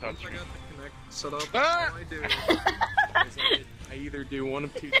 Once I got the Kinect set up, all I do is I either do one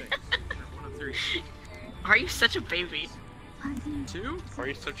of two things. Or one of three. Are you such a baby? 2? Or are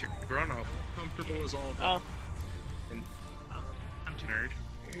you such a grown-up? Comfortable as all. Oh. And I'm a nerd.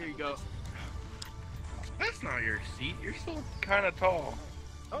 here you go. That's not your seat. You're still kind of tall.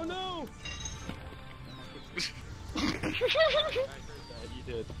 Oh no! You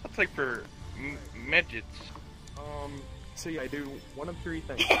did. That's like for midgets. So yeah, I do one of 3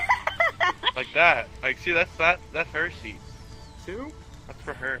 things. Like that. Like, see, that's her seat. 2? That's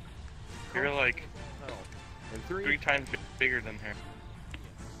for her. You're like Oh. And 3? 3 times bigger than her.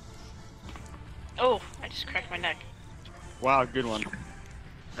 Oh, I just cracked my neck. Wow, good one.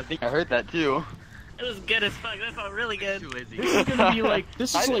 I think I heard that too. It was good as fuck. That felt really good. This is gonna be like,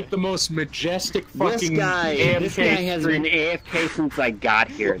 this is like the most majestic fucking This guy has been AFK since I got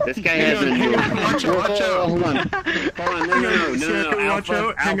here. This guy hasn't moved. Watch out. Hold on.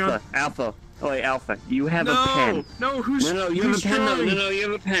 No. Alpha. Oh wait, Alpha. You have a pen. No, who's No, you have a pen. drawing? No, you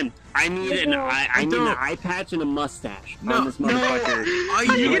have a pen. I need an eye patch and a mustache on this motherfucker.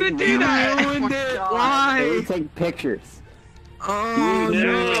 Are you gonna do that? You ruined it. Why? Let me take pictures. Oh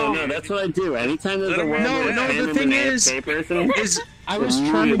No, that's what I do. Anytime there's a word with a pen the and thing an is AFK person, I was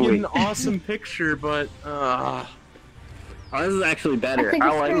trying to get an awesome picture, but Oh, this is actually better. I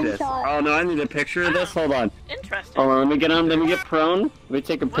I like this. screenshot. Oh no, I need a picture of this. Hold on. Interesting. Hold on, let me get on. Let me get prone. Let me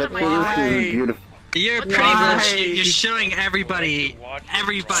take a picture of this. This is beautiful. You're pretty much you're showing everybody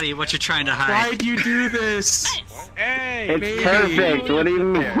what you're trying to hide. why'd you do this? Hey! It's perfect. What do you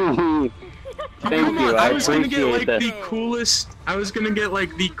mean? Thank you. I was gonna get appreciate like this. the coolest. I was gonna get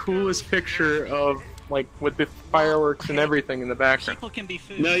like the coolest picture of like with the fireworks and everything in the background. People can be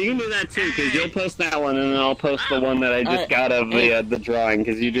food. No, you can do that too, because you'll post that one, and then I'll post the one that I just got of the drawing,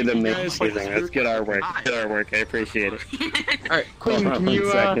 because you did amazing. That's good artwork. Good artwork. I appreciate it. All right, Queen, can you?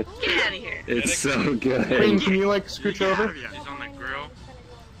 Get out of here. It's so good. Queen, can you like scooch over? He's on the grill.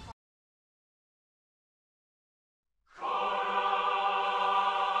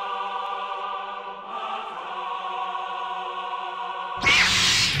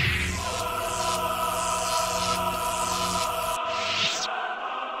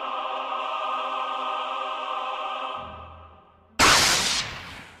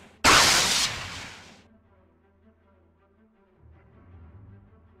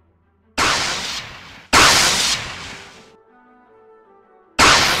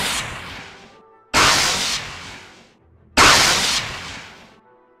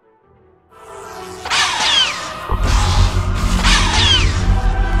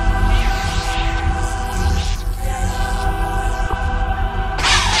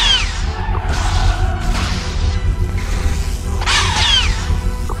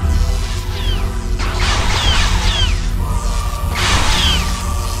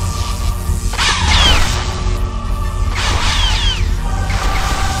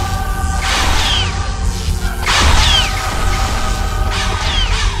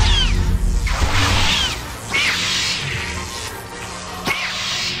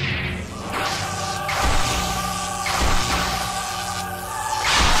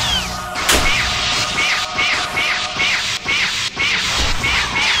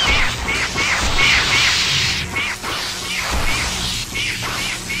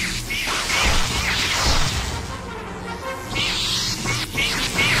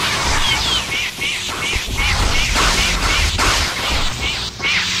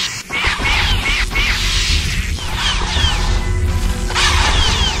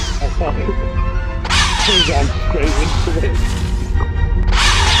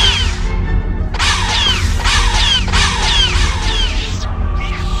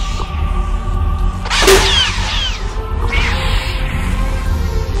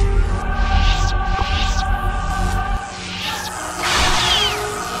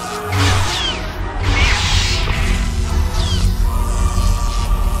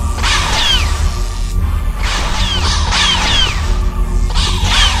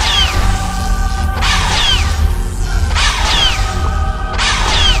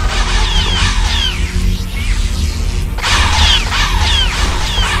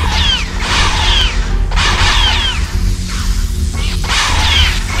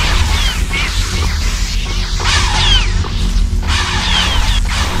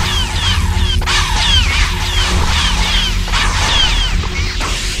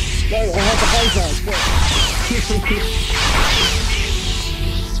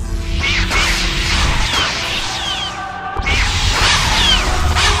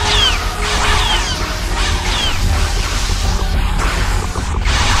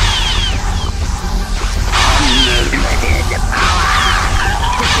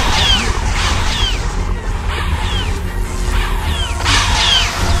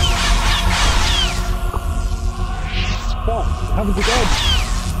 happens again.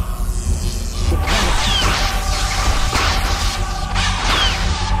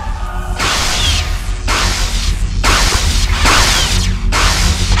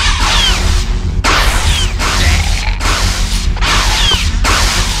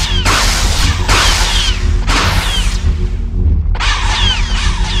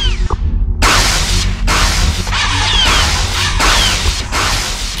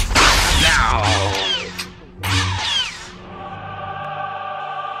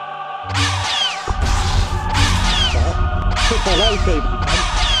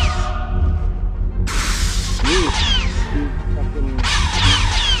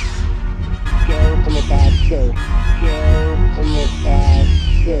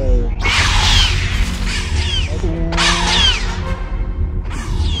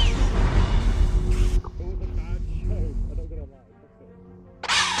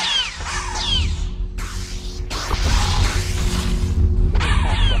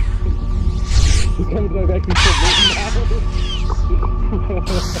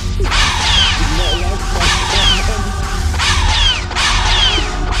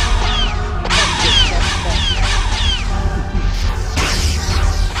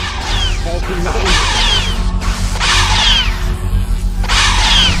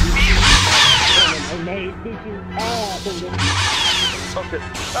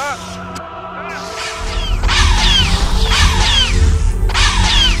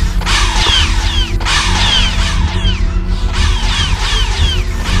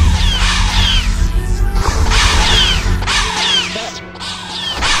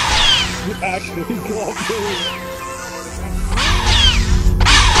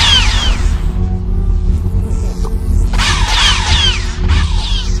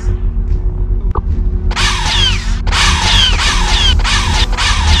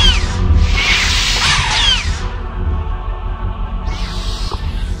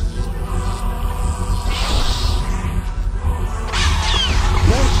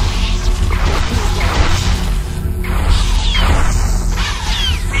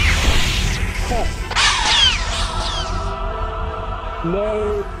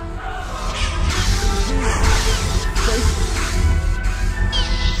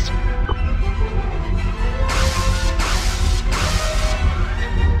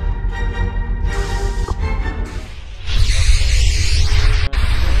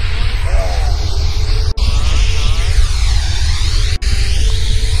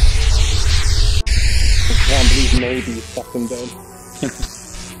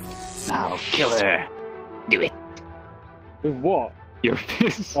 Now, killer. Do it. With what? Your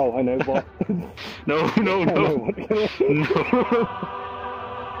fist. Oh, I know what. No. No.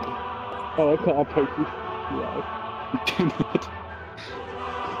 Oh, I can't poke you.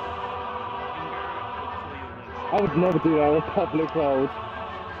 I would never do that on a public road.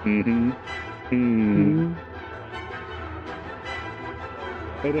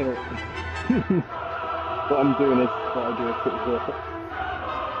 They don't know. What I'm doing is what I do is pretty good.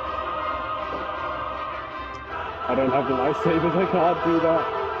 I don't have the lifesavers, I can't do that.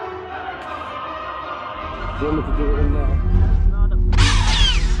 Do you want me to do it in there?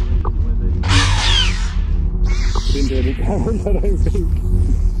 I didn't do any damage, I don't think.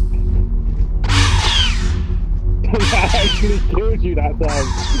 That actually killed you that time.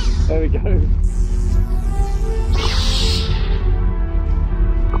 There we go.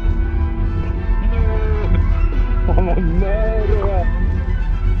 I'm a murderer!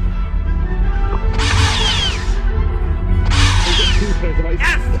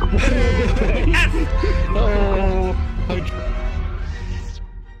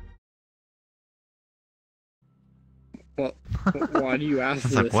 Well, why do you ask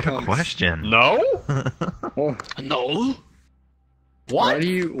this? What a question. No? Oh. No? What? Why do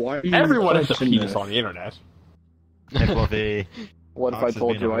you Everyone has a question penis this? on the internet. What if I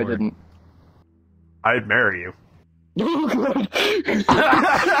told you I didn't? I'd marry you.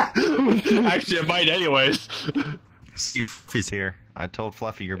 Actually, I might anyways. Fluffy's here. I told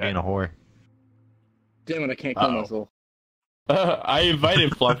Fluffy you're being a whore. Damn it, I can't kill myself. I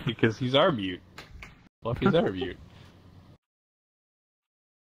invited Fluffy because he's our mute. Fluffy's our mute.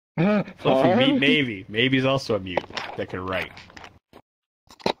 Fluffy, maybe. Maybe's also a mute that can write.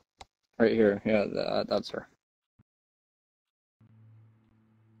 Right here, yeah, that's her.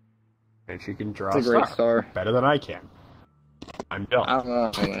 And she can draw It's a great star. better than I can. I'm done. I don't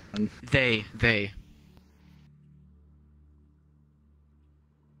know, man. They.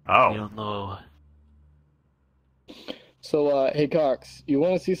 Oh. You don't know. So, hey Cox, you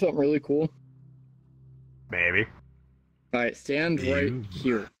want to see something really cool? Maybe. Alright, stand right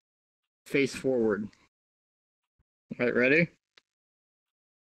here. Face forward. Alright, ready?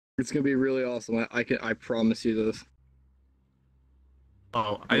 It's gonna be really awesome. I promise you this.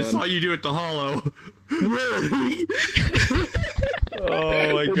 Oh, I saw you do it to Hollow.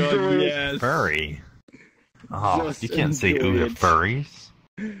 Oh my god, yes. Furry. Oh, Just you can't say enjoy ooh it. furries.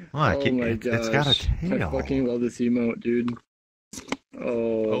 Look, Oh my gosh. it's got a tail. I fucking love this emote, dude.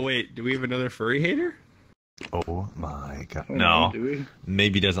 Oh wait, do we have another furry hater? Oh my god. Oh, No. do we?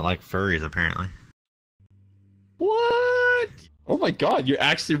 Maybe doesn't like furries, apparently. What? Oh my god, you're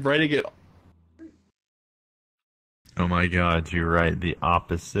actually writing it. Oh my god, you're right. The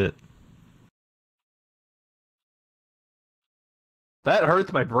opposite. That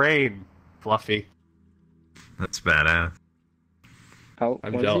hurts my brain, Fluffy. That's badass. How,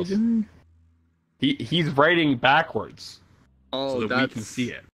 I'm what jealous. is he doing? He's writing backwards. Oh, so that that's we can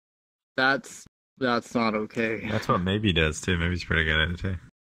see it. That's not okay. That's what Maybe does too. Maybe's pretty good at it too.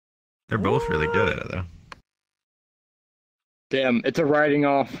 They're both really good at it though. Damn, it's a writing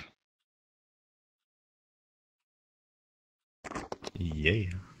off. Yeah.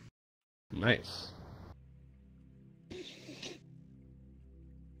 Nice.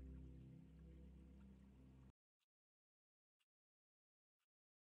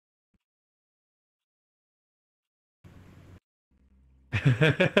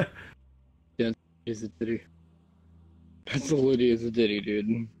 Yeah, is a ditty. Absolutely is a ditty,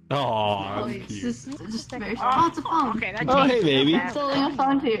 dude. Oh, it's just very oh, it's a phone. Okay, that Oh, hey, baby. It's only a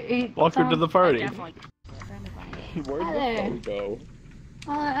phone to Welcome to the party. Hi Where'd there. the phone go?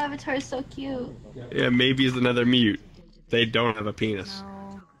 Oh, that avatar is so cute. Yeah, maybe is another mute. They don't have a penis.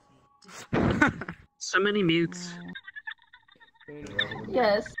 So many mutes.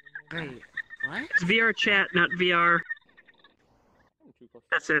 Yes. Wait, what? It's VR chat, not VR.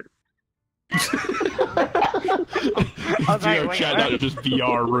 That's it. VR chat, not just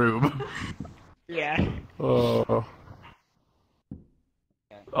VR room. Yeah. Oh.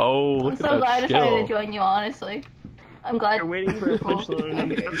 Oh, look I'm at so that glad I skill. decided to join you, honestly. I'm glad. You're waiting for a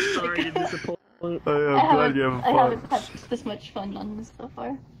punchline. I'm sorry to disappoint. I'm glad you have I fun. haven't had this much fun on this so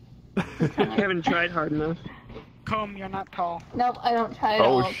far. You haven't tried hard enough. Comb, you're not tall. Nope, I don't try at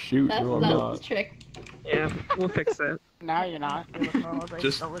Oh, all. shoot, That's no, I'm that's not. the trick. Yeah, we'll fix that. No, you're not. You're looking all over.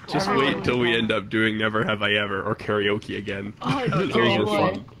 Just Don't look wait over. until we end up doing Never Have I Ever or karaoke again. Oh, Those oh are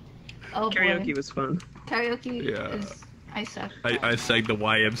boy. fun. Oh boy. Karaoke was fun. Karaoke Yeah. is... I suck. I sang the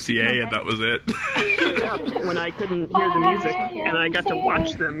YMCA and that was it. When I couldn't hear the music and I got to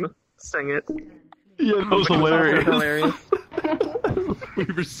watch them sing it. Yeah, that was hilarious. hilarious. We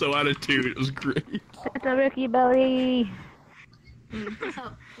were so out of tune. It was great. It's a rookie belly.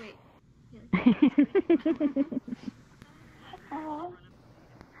 Oh, wait. Oh.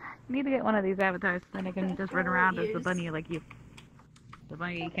 Need to get one of these avatars, then I can just run around as the bunny like you. The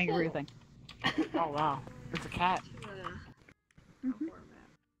bunny kangaroo thing. Oh wow, it's a cat.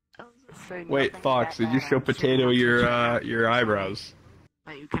 Wait, Fox, did you show Potato your eyebrows?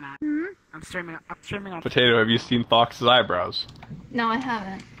 But you cannot. I'm streaming on. Potato, have you seen Fox's eyebrows? No, I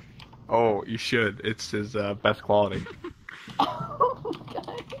haven't. Oh, you should. It's his best quality. Oh,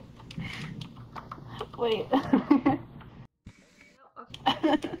 God. Wait.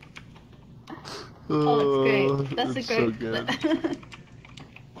 Oh, that's great. That's it's a so great. good.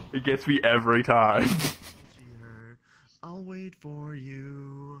 It gets me every time. I'll wait for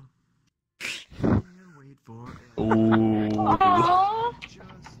you. Wait for it. Ooh. Aww.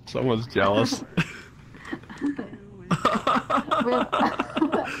 Someone's jealous. Oh, we're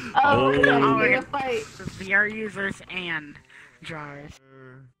Oh, gonna fight. VR users and drawers.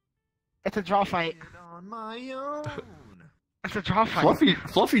 It's a draw fight. On my own. It's a draw fight.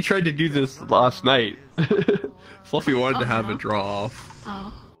 Fluffy tried to do this last night. Fluffy wanted to have a draw off.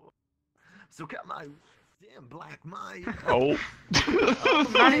 Oh. So got my damn black mind. Oh.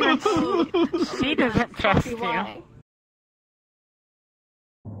 Not even she doesn't trust you. Why?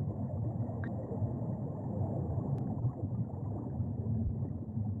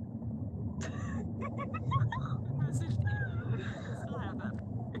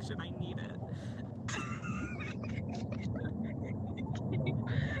 I need it.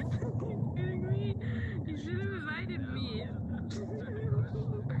 You should have invited me.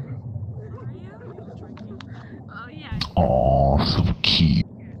 Oh yeah. Aw, so cute.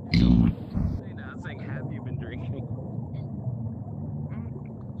 I know, it's like, have you been drinking?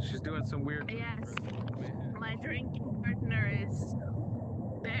 She's doing some weird. Yes. My drinking partner is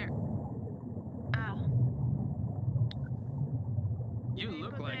Bear. You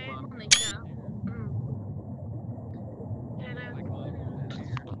look like one.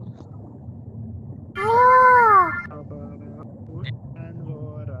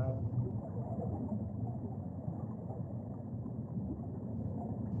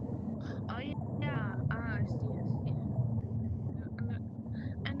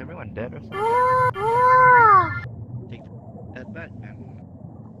 undead or something? Take that back, man.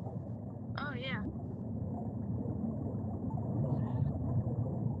 Oh yeah.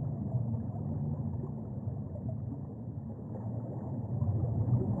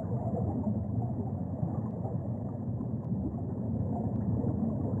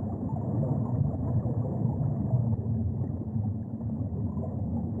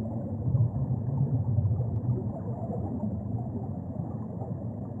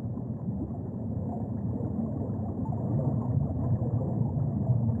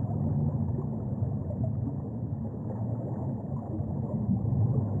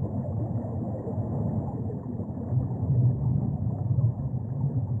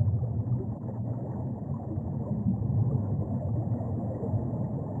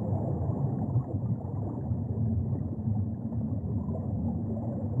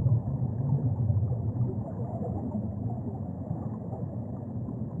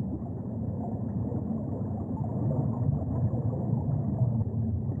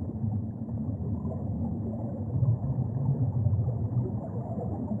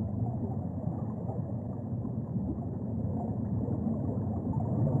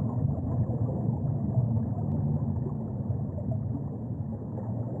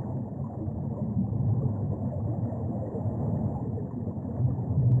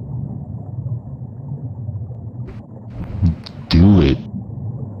 Do it.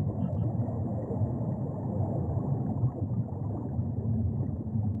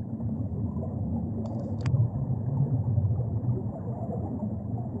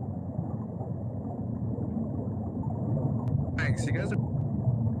 Thanks, you guys are.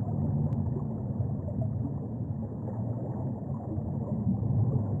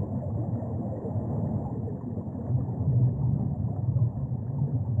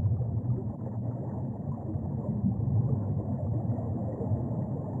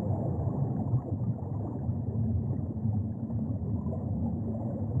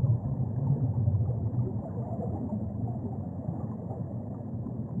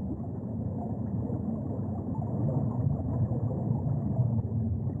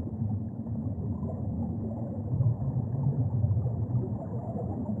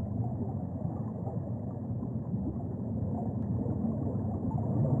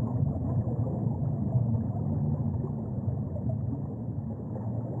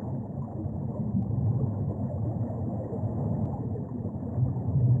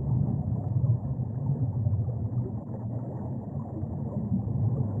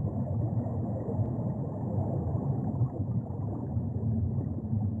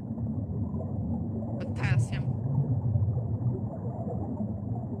 Pass him.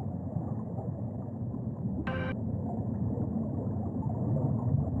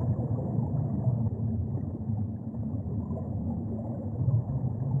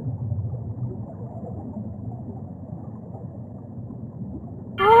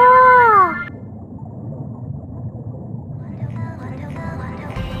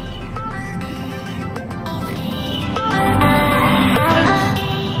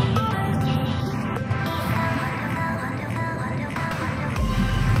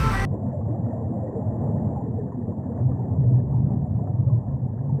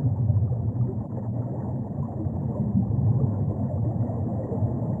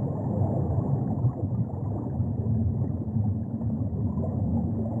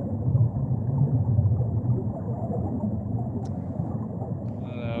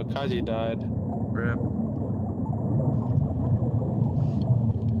 Kaji died. Rip.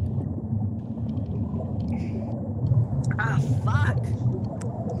 Ah, fuck.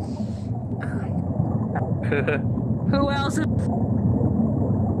 Who else is...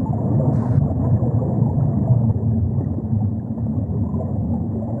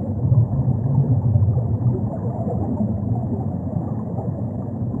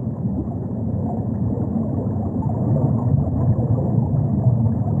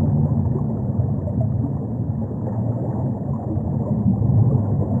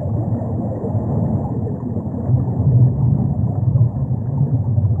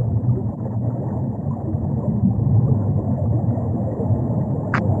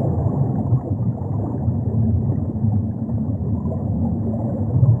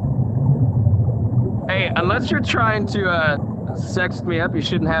 Unless you're trying to sext me up, you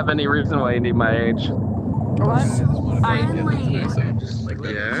shouldn't have any reason why you need my age. What? I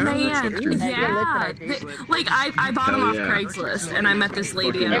bought them off Craigslist, and I met this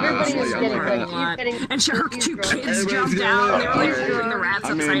lady in and her two kids jumped out, and they were like holding the rats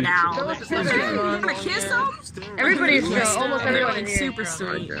upside down. I'm gonna kiss them. Everybody's almost everyone in here. Super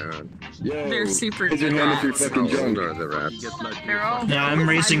sweet. Yo, They're super raise your hand if you're fucking drunk. Yeah, I'm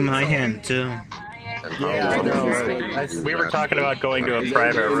raising my hand too. Yeah, no, we were talking about going to a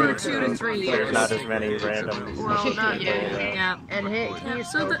private room. 2 to 3 years. There's not as many random. Well, not yet. Yeah. And hey,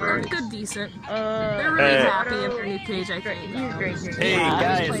 so they're good, decent. They're really happy in their new cage, I think. Hey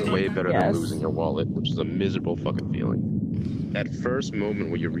guys, It's way better than losing your wallet, which is a miserable fucking feeling. That first moment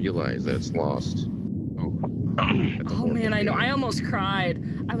where you realize that it's lost. Oh man, I know. I almost cried.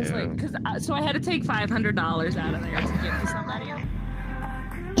 I was like, so I had to take $500 out of there to give to somebody else.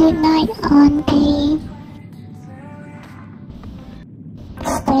 Good night, Auntie.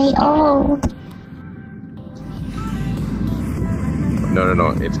 Stay old.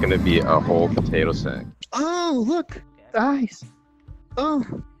 No. It's gonna be a whole potato sack. Oh, look, the eyes. Oh,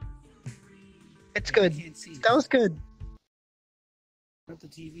 it's good. That was good. Not the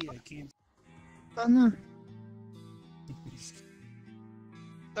TV. I can't. Oh no.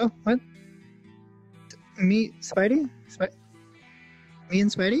 Oh, what? Me, Spidey? Me and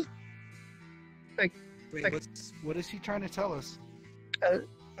Spidey? Wait, what is he trying to tell us?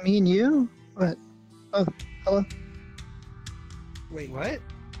 Me and you? What? Oh, hello? Wait, what?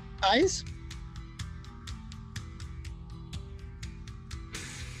 Eyes?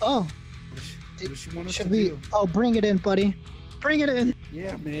 Oh. Should we? Oh, bring it in, buddy. Bring it in.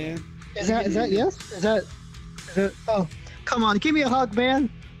 Yeah, man. Is that yes? Is that? Oh, come on, give me a hug, man.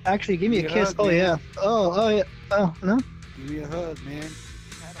 Actually, give me a kiss. Oh yeah. Oh yeah. Oh no. Give me a hug, man.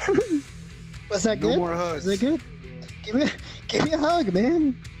 Was that good? No more hugs. Was that good? Give me a hug,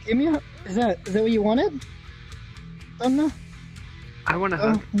 man. Give me a. Is that what you wanted? Oh no. I want a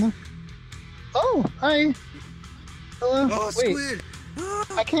hug. No. Oh, hi. Hello. Oh, wait. squid.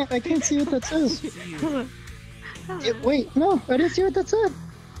 I can't see what that says. Wait, no, I didn't see what that said.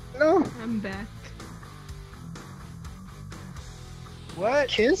 No. I'm back. What?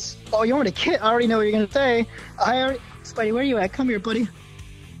 Kiss? Oh, you want a kiss? I already know what you're gonna say. Spidey, where are you at? Come here, buddy.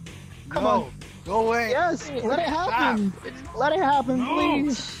 Come on. Go away. Yes, let it happen. Let it happen,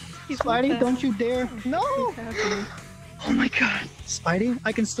 please. Spidey, don't you dare. No. Oh my God, Spidey,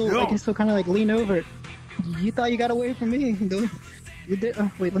 I can still kind of like lean over. You thought you got away from me, dude. You did.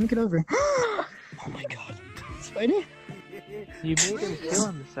 Wait, let me get over. Oh my God, Spidey. You made him kill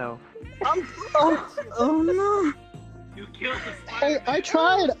himself. Oh no. You killed the spider. Hey, I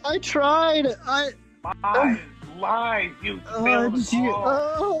tried. Lies, you failed us all.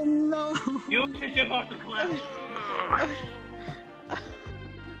 Oh no. You should give up the class.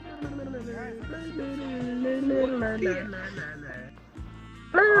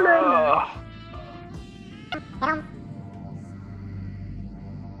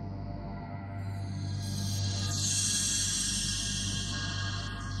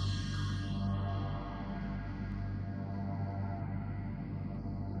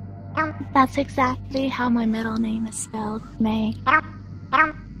 That's exactly how my middle name is spelled. May.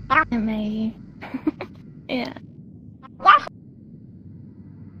 May. Yeah.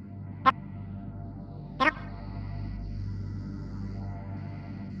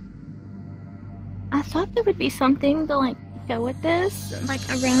 I thought there would be something to like go with this, like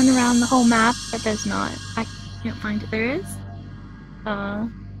around the whole map, but there's not. I can't find it. There is. I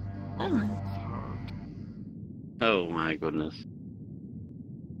don't know. Oh my goodness.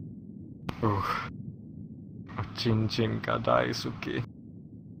 Chin chin ka daisuke.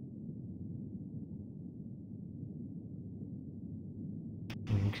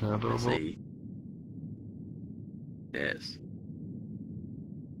 Let's see. Yes.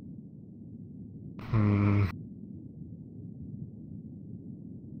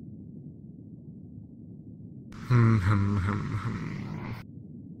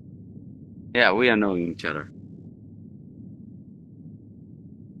 Yeah, we are knowing each other.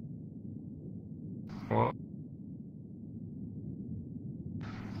 What?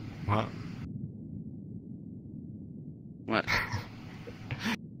 What? What?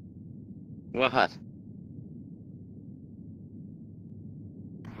 What?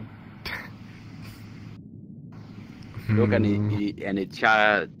 Look at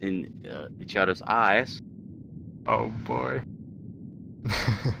each other's eyes. Oh boy.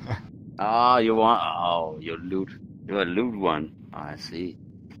 Oh, you want? Oh, you're a lewd one. I see.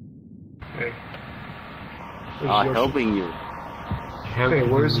 Hey. Helping you. Hey,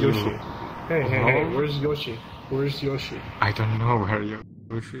 where's Yoshi? Hey, where's Yoshi? Where's Yoshi? I don't know where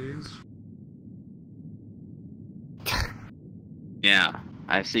Yoshi is. Yeah,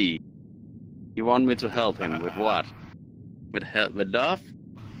 I see. You want me to help him with what? With Duff?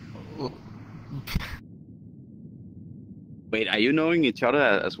 Wait, are you knowing each other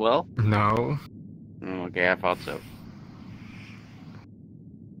as well? No. Oh, okay, I thought so.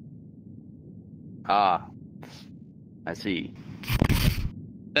 Ah, I see.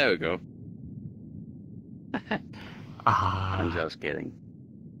 There we go. I'm just kidding.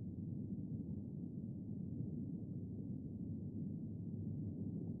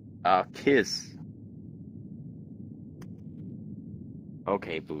 Kiss.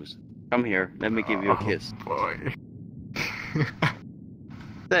 Okay, Booze. Come here. Let me give you a kiss. Boy.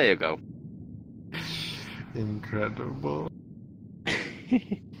 There you go. Incredible.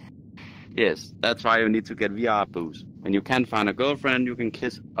 Yes, that's why you need to get VR, Booze. When you can't find a girlfriend, you can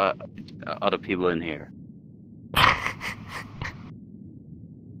kiss other people in here.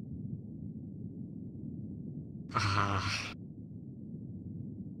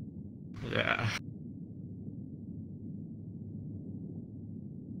 Yeah.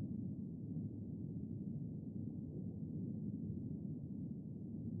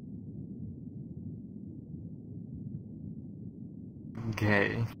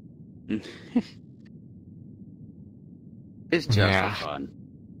 Gay. It's just for fun.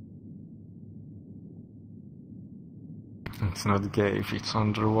 It's not gay if it's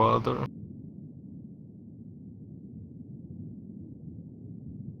underwater.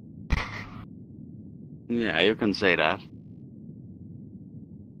 Yeah, you can say that.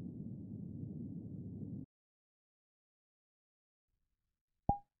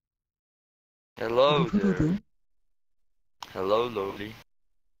 Hello there. Hello, Lowly.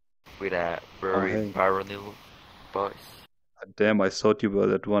 With a very viral voice. Damn, I thought you were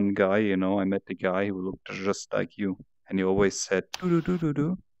that one guy, you know. I met the guy who looked just like you. And he always said,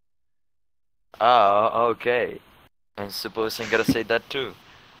 do. Ah, okay. I suppose I'm gonna say that too.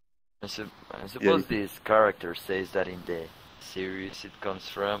 I suppose this character says that in the series it comes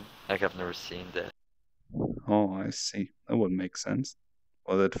from. I have never seen that. Oh, I see. That would make sense.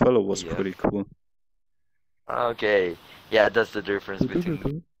 Well, that fellow was pretty cool. Okay, yeah, that's the difference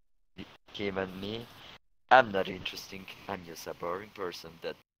between him and me. I'm not interesting. I'm just a boring person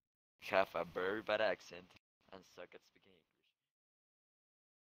that have a very bad accent and suck at speaking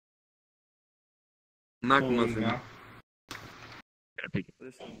English. Muffin.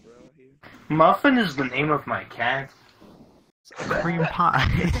 Listen, bro, Muffin is the name of my cat. Cream pie.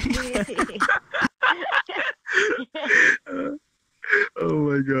 Oh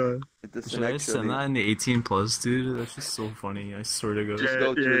my god. Should I send that in the 18 plus, dude? That's just so funny. I swear to God. Just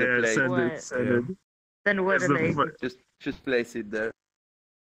go through the place. Send it. Then what are they? Just place it there.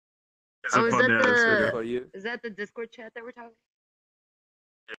 Oh, for you. is that the Discord chat that we're talking?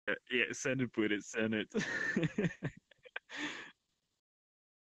 Yeah, send it, put it, send it.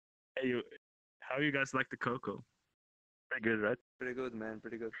 Hey, how you guys like the cocoa? Pretty good, right? Pretty good, man.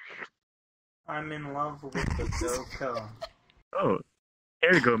 Pretty good. I'm in love with the Doco. Oh,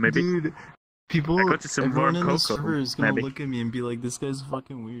 here you go, maybe. Dude, people, I got you some everyone warm in the cocoa, server is gonna maybe. look at me and be like, this guy's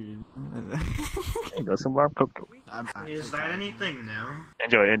fucking weird. Here you go, some warm cocoa. Is that anything new?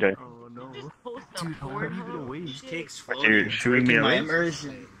 Enjoy. Oh no. Dude, how are you gonna wait? Cake's What, you're shooting me away?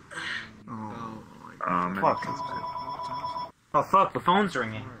 immersion. Oh man. Fuck. Oh fuck, the phone's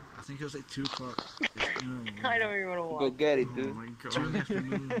ringing. I think it was like 2 o'clock. I don't even want to watch. Go get it, dude. Oh my god.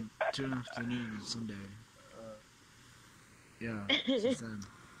 2 afternoon Sunday. Yeah, since then.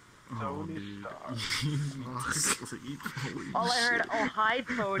 Oh, dude. All I heard, oh hi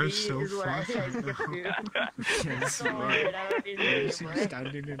Tony, so is what I said to do. Yes, I don't need to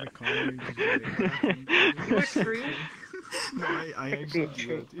standing in the corner. You were free? No, I actually do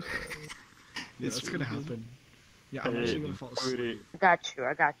that, dude. Yeah, that's gonna happen. Yeah, I'm actually gonna fall asleep. I got you.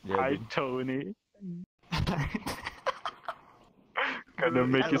 Hi, Tony. Gonna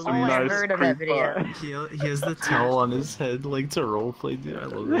make you That's some all I nice heard of that cream video. pie. He has the towel on his head, like, to roleplay, dude. I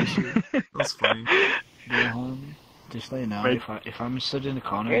love that shit. That's funny. Yeah, just let you know, if I'm stood in the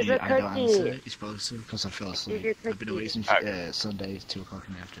corner Here's and a I don't cookie. answer, it's probably because I fell asleep. Here's your I've been away cookie. since Sunday, 2 o'clock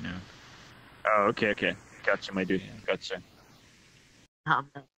in the afternoon. Oh, okay. Gotcha, my dude. Gotcha. Is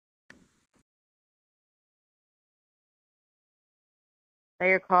that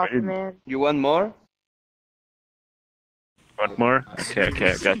your coffee, man? You want more? Want more? Okay,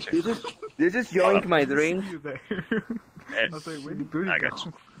 gotcha. You just yoink my drink. I got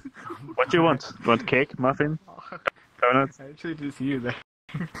you. What do you want? You want cake, muffin, donuts? I actually did see you there.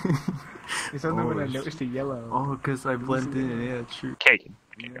 It's only when I noticed the yellow. Oh, because I blend in, yeah, true. Cake.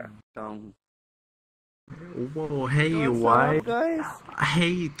 Whoa, hey, What's why? up, guys?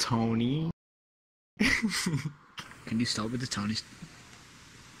 Hey, Tony. Can you start with the tiny?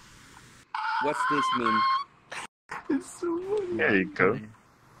 What's this meme? It's so funny. There you go.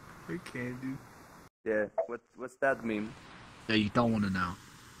 I can't do. Yeah. What's that meme? Yeah, you don't want to know.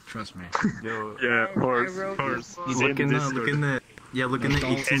 Trust me. Yo. Yeah, horse. Look in the. Yeah, look in the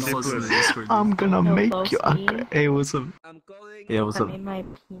 18 plus in the Discord. I'm gonna make you. Hey, what's up? Yeah, what's I up? made my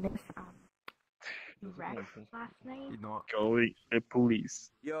penis erect last night. You know what? Calling the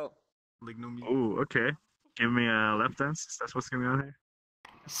police. Yo. Like no me. Oh, okay. Give me a lap dance. That's what's going on here.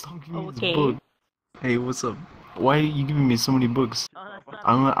 Stop giving me this Okay. book. Hey, what's up? Why are you giving me so many books?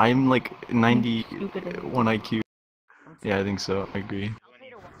 I'm like 91 IQ. Yeah, I think so. I agree.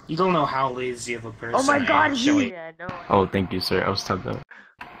 You don't know how lazy of a person Oh my I god, am, he. Joey. Yeah, no. Oh, thank you, sir. I was told that.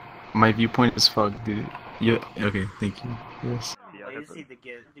 My viewpoint is fucked, dude. Yeah. Okay, thank you. Yes. Lazy to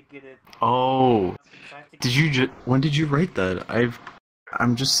get it. Oh. Did you just? When did you write that?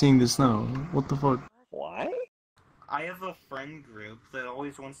 I'm just seeing this now. What the fuck? Why? I have a friend group that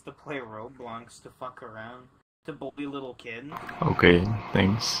always wants to play Roblox to fuck around, to bully little kids. Okay,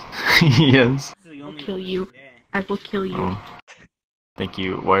 thanks. Yes. I will kill you. I will kill you. Oh. Thank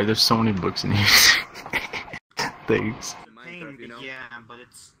you. Why are there so many books in here? Thanks. Yeah, but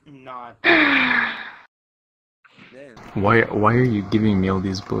it's not. Why are you giving me all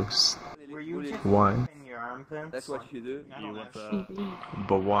these books? Were you just Why? in your armpits? That's what you do. You want the...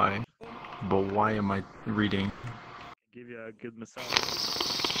 But why? But why am I reading? Give you a good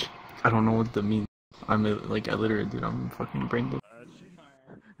massage. I don't know what that means. I'm illiterate, dude. I'm fucking brain dead.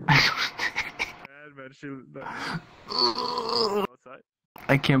 Outside.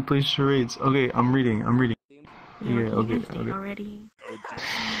 I can't play charades. Okay, I'm reading. Yeah, okay. Already.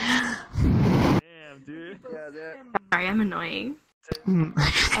 Damn, dude. Sorry, I'm annoying. I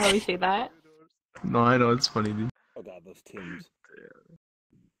always say that. No, I know it's funny, dude. Oh god, those teams.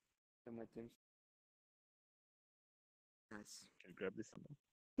 Nice. Can you grab this?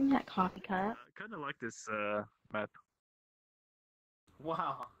 Give me that coffee cup. I kind of like this map.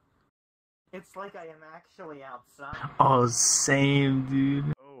 Wow. It's like I am actually outside. Oh, same,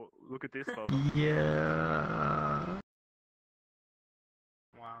 dude. Oh, look at this, Bob. Yeah.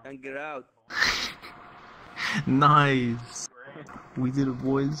 Wow. And get out. Nice. We did it,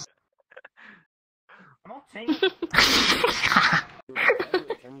 boys. I'm all taking.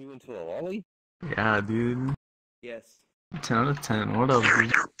 Turn you into a lolly? Yeah, dude. Yes. 10 out of 10. What up,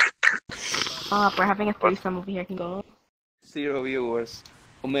 dude? We're having a threesome over here. Can go. 0 viewers.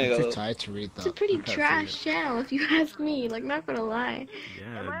 Omega. I'm too tired to read that. It's a pretty trash channel, if you ask me. Like, not gonna lie.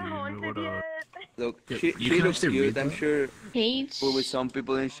 Yeah, dude. What up? Look, Yeah, she you can looks actually cute. read I'm that? sure Page. we're with some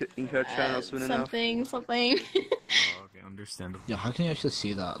people in her channel soon enough. Something. Oh, okay, understandable. Yeah, how can you actually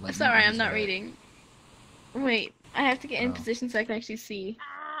see that? Like, That's alright, I'm not reading. Wait, I have to get in position so I can actually see.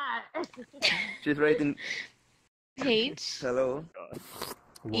 She's writing. H. Hello.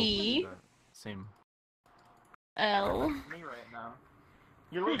 E. Same. L. Me right now.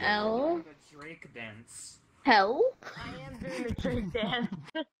 You're looking L. like a Drake dance. Hell. I am doing the Drake dance.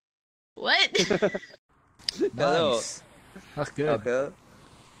 What? Hello. Nice. That's good. Okay.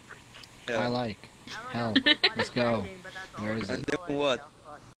 I like. Hell. Let's go. Where is And it? then what?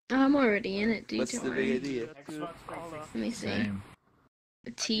 I'm already in it, dude. What's don't the worry. big idea? Let me see. Same.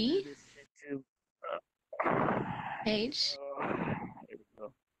 T. H.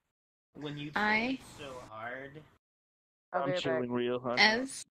 When you I. so hard. I'm chilling real hard.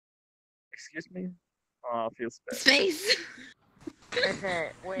 S. Excuse me? Oh, I feel bad. Space.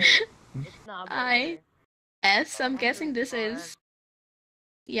 Wait. It's not. I. S. I'm guessing this is.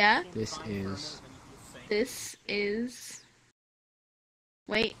 Yeah. This is. This is.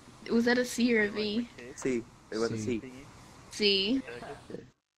 Wait, was that a C or a V? C. It was a C. C.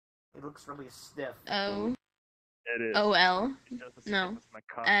 It looks really stiff. O. It is. O L. It's just the No. same as my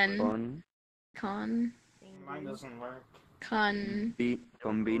cock. N. Con. Mine doesn't work. Con. B.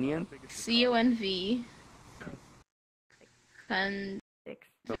 Convenient. CONV. Con.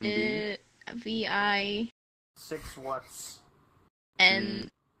 VI. 6 watts. N.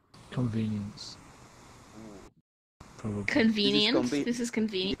 Convenience. Probably. Convenient. This is This is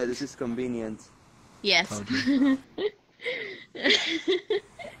convenient. Yeah, this is convenient. Yes.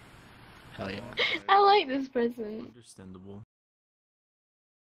 Hell yeah. I like this person. Understandable.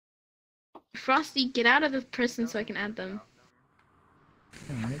 Frosty, get out of this person so I can add them.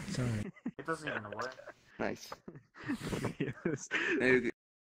 Alright, sorry. It doesn't even work. Nice. Yes. Now you,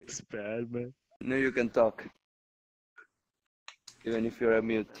 It's bad, man. now you can talk. Even if you're a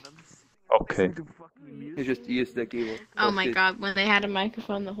mute. Okay. You just use the keyboard. Oh my shit. god, when they had a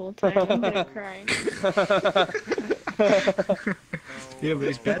microphone the whole time, I'm gonna cry. Yeah, but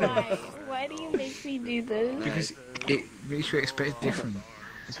it's better. Why Why do you make me do this? Because it makes you expect different.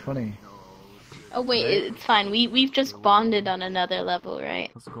 It's funny. Oh wait, it's fine. We've just bonded on another level, right?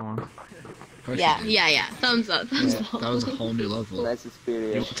 What's going on? Yeah. Thumbs up. Thumbs up. That was a whole new level. That's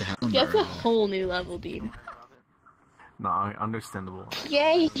experience. That's a whole new level, dude. Nah, understandable.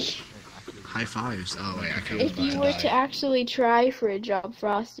 Yay! High fives. Oh wait, I can't. If you were to actually try for a job,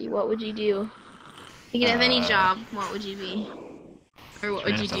 Frosty, what would you do? You could have any job. What would you be? Or what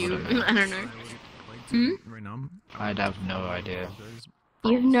would you do? I don't know. Right now, I'd have no idea.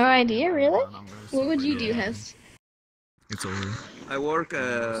 You have no idea, really? What would you do, Hess? It's over. I work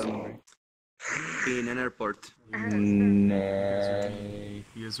in an airport. You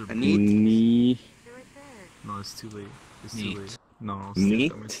guys are A neat? No, it's too late. It's too late. No, I'm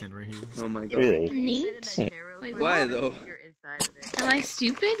Neat? gonna stand right here. Oh my god. Really? Neat? Wait, Why what? though? Am I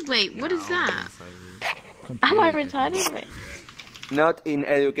stupid? Wait, what is that? Am I retarded? Wait. Not in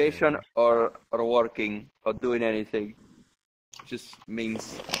education or working or doing anything. Just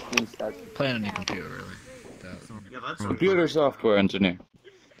means that. Playing on your computer, really. Computer software engineer.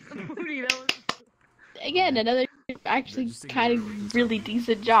 Again, another actually kind of really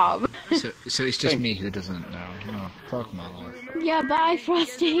decent job. So it's just me who doesn't know. No, fuck my life. Yeah, bye,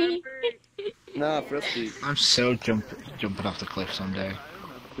 Frosty. No, Frosty. I'm so jumping off the cliff someday.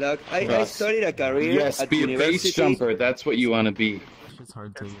 Look, I studied a career Yes, at be a university. base jumper. That's what you want to be. It's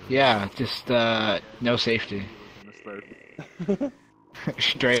hard to. Yeah, just no safety.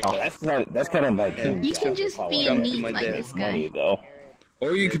 Straight off. That's kind of like. You can just be a neat like this guy.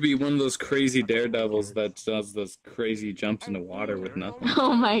 Or you could be one of those crazy daredevils that does those crazy jumps in the water with nothing.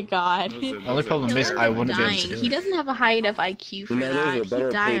 Oh my god. The only problem is I wouldn't be able to do He doesn't have a high enough IQ for that. He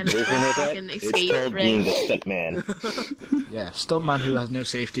died on a fucking escape ring. Stuntman. Yeah, stuntman who has no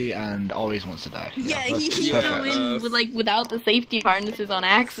safety and always wants to die. Yeah, that's he'd go in with, like, without the safety harnesses on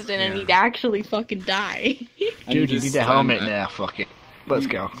accident and he'd actually fucking die. Dude, you need a helmet now, fuck it. Let's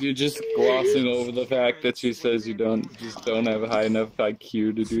go. You're just glossing over the fact that she says you don't have a high enough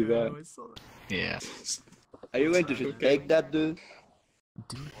IQ to do that. Yeah. Are you going to take that, dude?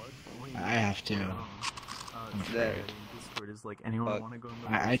 I have to. I'm afraid.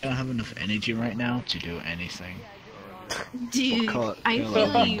 I don't have enough energy right now to do anything. Dude, Kill I it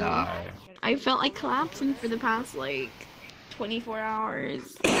feel and you. die. I felt like collapsing for the past, like, 24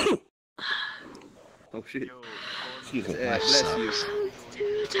 hours. Oh shit. Excuse me. Bless you.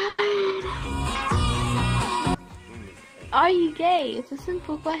 Are you gay? It's a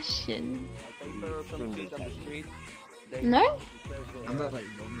simple question. No? I'm not like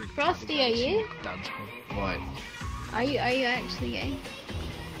Frosty, are you? What? Are you actually gay?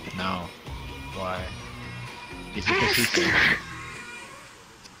 No. Why? Is it a secret?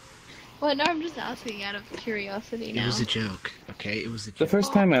 Well, no, I'm just asking out of curiosity now. It was a joke, okay? It was a joke. The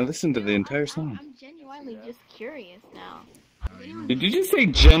first time I listened to the entire song. I'm genuinely just curious now. Did you just say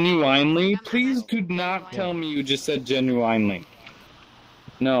genuinely? Please do not tell me you just said genuinely.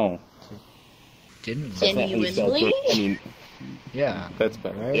 No. Genuinely? I mean, yeah. That's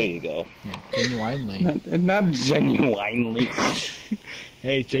better. there you go. Yeah, genuinely. Not genuinely.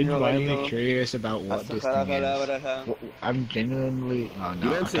 Hey, genuinely curious about what this thing is. I'm genuinely... Oh, no, You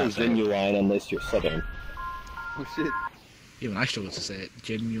don't say genuine unless you're southern. Oh shit. Even I struggle to say it.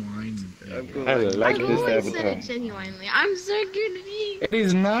 Genuine. I like I've this always said avatar. it genuinely. I'm so good at it. It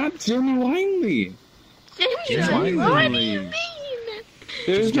is not genuinely. Genuinely? What do you mean?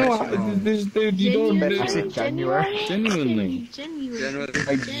 There's no... you don't... I said January. Genuinely. Genuine.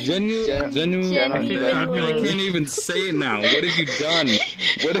 Like genuine. I can't even say it now. What have you done?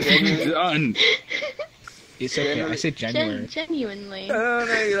 What have you done? It's okay. I said January. Genuinely. Oh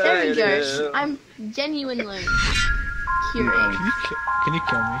There we go. I'm genuinely curious. Can you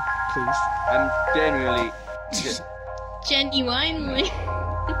kill me, please? I'm genuinely. Genuinely.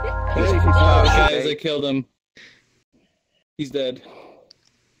 Oh, guys, I killed him. He's dead.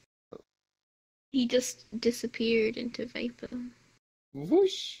 He just disappeared into vapor.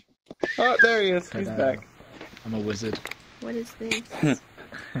 Whoosh. Oh, there he is. He's back. I'm a wizard. What is this?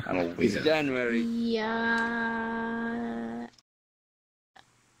 I'm a It's wizard. January. Yeah.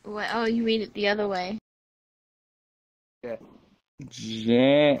 What? Oh, you read it the other way. Yeah.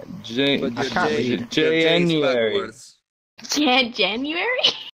 January. January?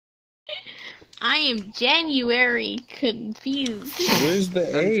 I am January confused. Where's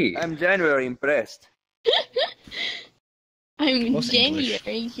the A? I'm January impressed. I'm What's January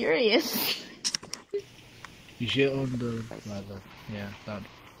English? curious. You shit on the ladder. Yeah, that,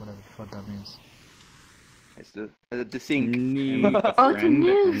 whatever the fuck that means. It's the sink. Need a Oh, the friend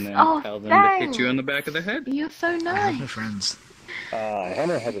news. and then Oh, tell them dang. to hit you on the back of the head. You're so I have nice. no friends.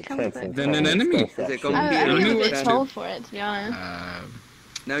 Hammer has a chance. Then an enemy. I'm a bit trolled for it, to be honest.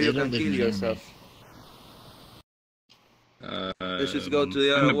 Now you can kill yourself. Let's just go to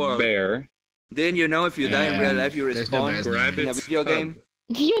the other world. Bear. Then you know if you die in real life, you respawn in a video game.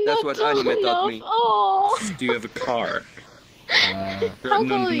 That's what anime taught me. Oh. Do you have a car?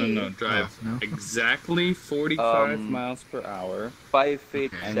 No. Drive exactly 45 miles per hour.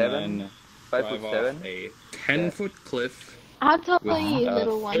 5'7". 5'7". A 10-foot cliff. How tall with are you,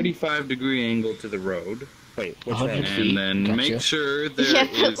 little one? 35-degree angle to the road. Wait, what's that? And then make sure there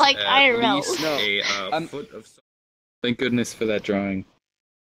is like at IRL. least a foot of. Thank goodness for that drawing.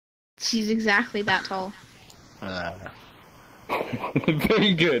 She's exactly that tall.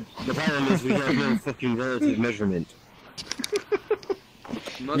 Very good. The problem is we have no fucking relative measurement.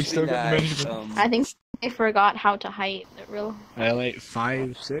 We still got measurement. I think I forgot how to height the real. I like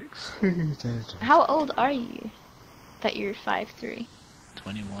 5'6". How old are you? That you're 5'3".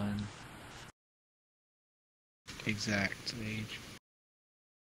 21. Exact age.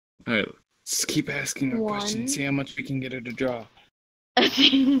 Alright, let's keep asking her questions. See how much we can get her to draw.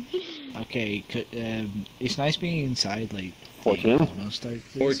 Okay, it's nice being inside, like 14.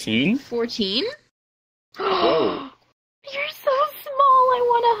 14? 14? Whoa. You're so small, I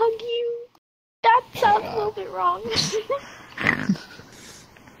want to hug you. That sounds a little bit wrong. I'm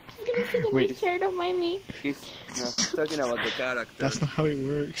gonna sit in this chair, don't mind me. He's talking about the character. That's not how it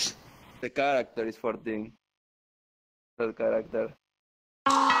works. The character is 14. The character.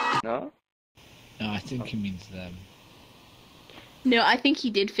 No? No, I think he means them. No, I think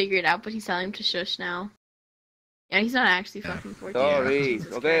he did figure it out, but he's telling him to shush now. Yeah, he's not actually fucking 14. Sorry.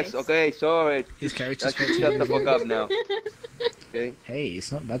 Okay, sorry. His character's Shut the fuck up now. Okay. Hey,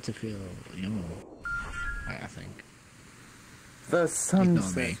 it's not bad to feel, I think. The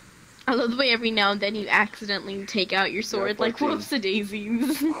sunset. I love the way every now and then you accidentally take out your sword, like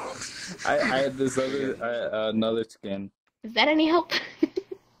whoops-a-daisies. I had this other, another skin. Is that any help?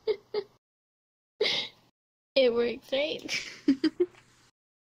 It works, right?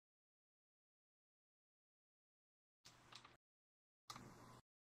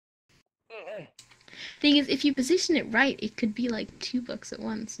 Thing is, if you position it right, it could be like 2 books at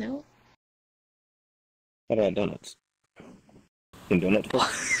once, no? What about donuts? In donut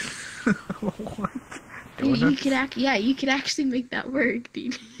What? You could you could actually make that work,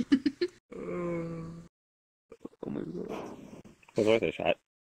 dude. Oh my god. Was worth a shot.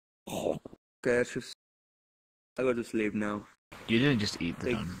 Okay, I go to sleep now. You didn't just eat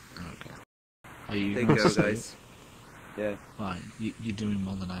the donut. Okay. Are you Take care, guys. Yeah. Fine. You're doing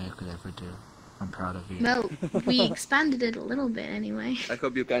more than I could ever do. I'm proud of you. Well, we expanded it a little bit anyway. I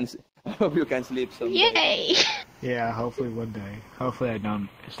hope you can sleep someday. Yay! Yeah, hopefully one day. Hopefully I don't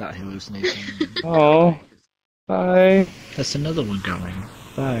start hallucinating. Oh. Bye. That's another one going.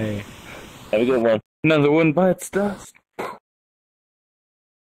 Bye. Have a good one. Another one bites dust.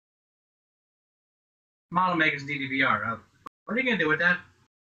 Model makers DDVR. What are you gonna do with that?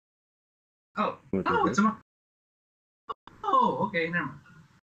 Oh, it's a. Oh, okay, never mind.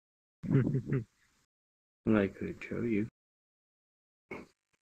 I could show you.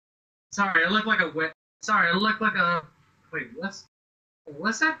 Sorry, I look like a whip. Sorry, I look like a. Wait, what's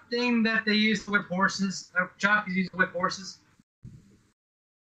that thing that they use to whip horses? Jockeys use to whip horses.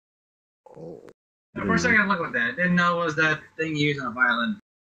 Oh. The first thing I looked like that. Didn't know it was that thing you use on a violin.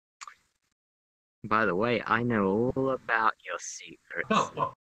 By the way, I know all about your secrets.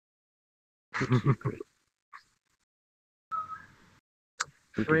 Oh.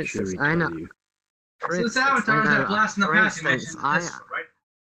 For instance, I know. So this avatar that blast in the past you mentioned, right?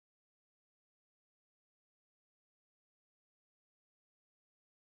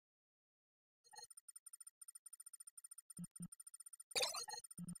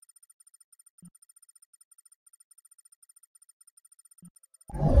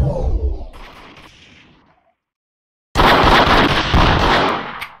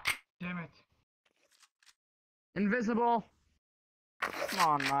 Damn it. Invisible. Come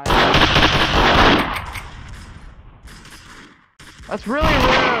on, Mike. That's really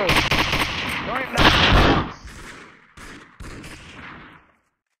rude.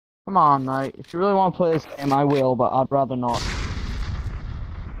 Come on, mate. If you really want to play this game, I will, but I'd rather not.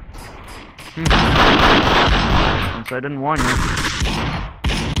 Since I didn't warn you.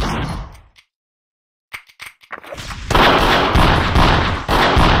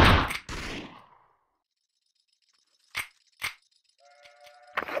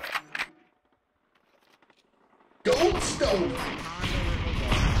 Goldstone!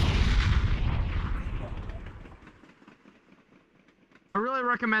 I really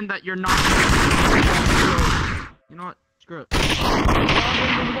recommend that you're not. You know what? screw it.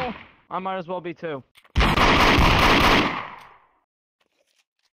 I might as well be too.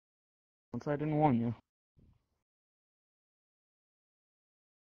 Once I didn't warn you.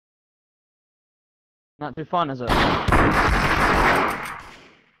 Not too fun, is it?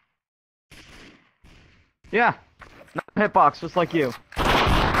 Yeah. Not a hitbox, just like you.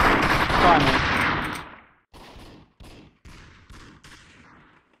 Try me.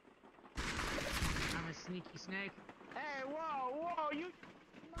 I'm a sneaky snake. Hey, whoa, you...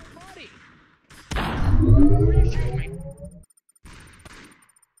 my buddy! Why are you shooting me?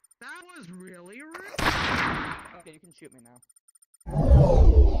 That was really rude. Okay, you can shoot me now.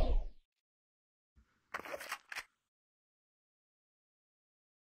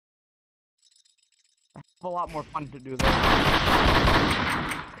 I have a lot more fun to do this.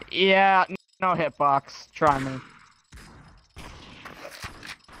 Yeah, no hitbox. Try me.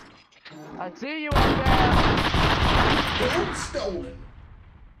 I see you up there! Gold stolen!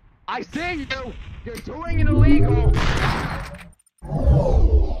 I see you! You're doing it illegal!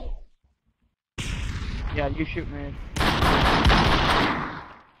 Yeah, you shoot me.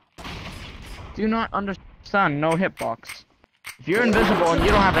 Do you not understand? No hitbox. If you're invisible and you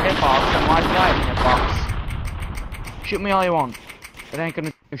don't have a hitbox, then why should I have a hitbox? Shoot me all you want. It ain't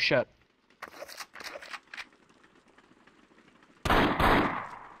gonna do shit.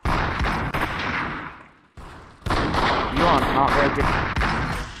 You are not very good.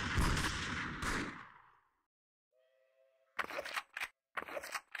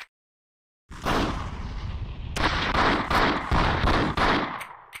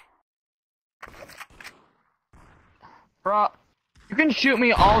 Bro, you can shoot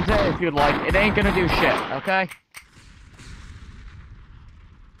me all day if you'd like. It ain't gonna do shit, okay?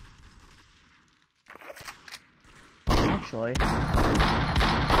 Actually,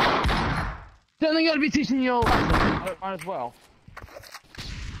 then I gotta be teaching you a lesson. Might as well.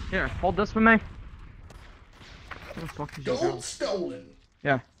 Here, hold this for me. Where the fuck is your girl? Gold stolen!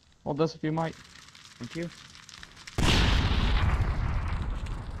 Yeah, hold this if you might. Thank you.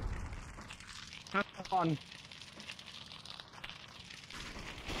 Have fun.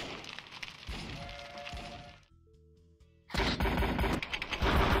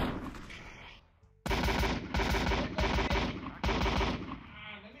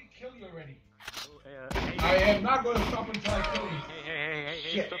 I am not going to stop until I kill you.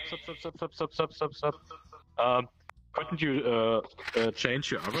 Hey, stop. Couldn't you,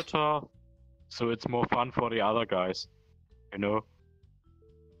 change your avatar so it's more fun for the other guys? You know?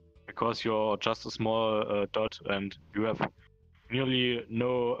 Because you're just a small, dot and you have nearly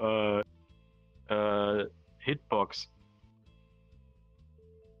no, hitbox.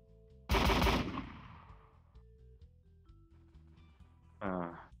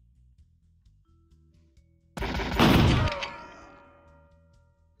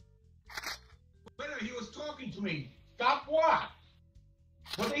 He was talking to me. Stop what?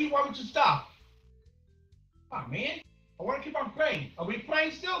 What do you want me to stop? Come on, man. I want to keep on playing. Are we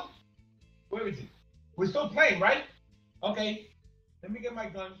playing still? Where is it? We're still playing, right? Okay. Let me get my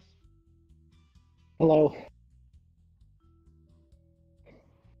guns. Hello.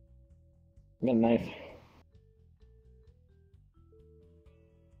 I got a knife.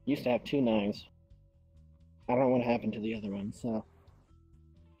 Used to have 2 knives. I don't know what happened to the other one, so...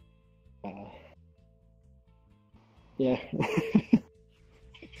 yeah.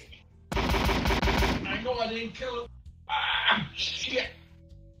 I know I didn't kill him. Ah, shit.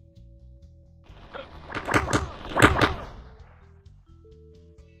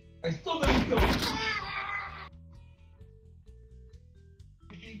 I still didn't kill him.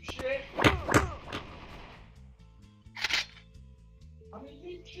 Deep shit. I'm in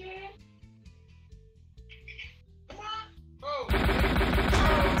deep shit. Come on. Oh.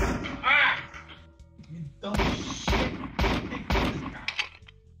 Ah. You dumb shit.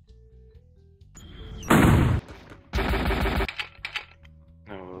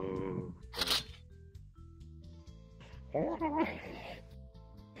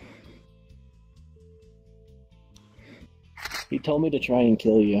 He told me to try and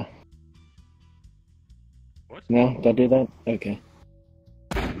kill you. What? No? Don't do that? Okay.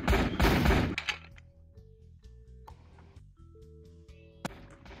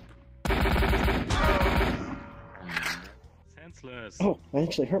 Senseless. Oh, I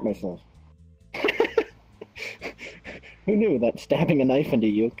actually hurt myself. Who knew that stabbing a knife into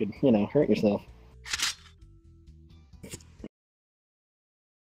you could, you know, hurt yourself?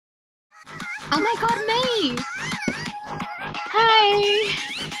 Oh my god, May! Hi!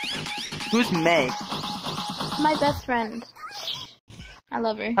 Who's May? My best friend. I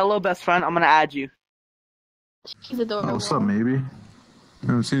love her. Hello, best friend. I'm gonna add you. She's adorable. What's up, maybe? I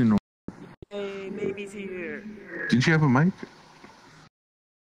haven't seen you in a Hey, maybe's here. Did you have a mic?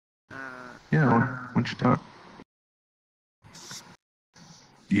 Uh, Yeah, why don't you talk?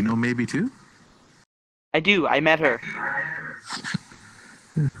 Do you know maybe too? I do. I met her.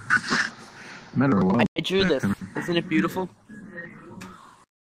 Met her well. I drew this. Isn't it beautiful?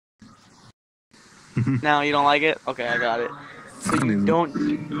 No, you don't like it? Okay, I got it. So you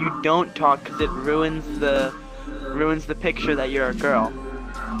don't talk because it ruins the picture that you're a girl.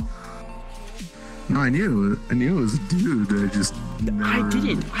 No, I knew it was a dude. I just never... I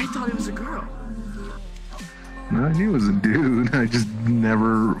didn't. I thought it was a girl. No, I knew it was a dude. I just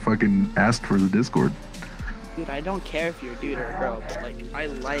never fucking asked for the Discord. Dude, I don't care if you're a dude or a girl, but like I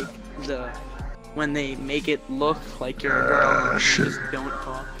like when they make it look like you're a girl and you just don't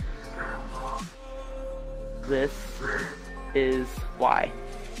talk. This is why.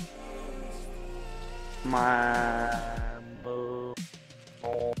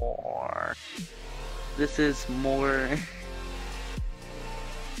 This is more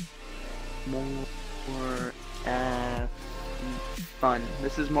fun.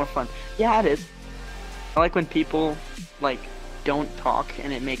 This is more fun. Yeah, it is. I like when people like don't talk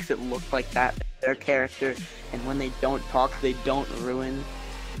and it makes it look like that their character, and when they don't talk, they don't ruin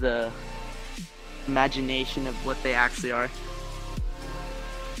the imagination of what they actually are.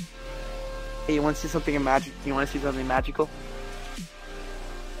 Hey, you want to see something You want to see something magical?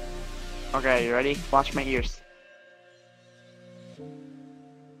 Okay, you ready? Watch my ears.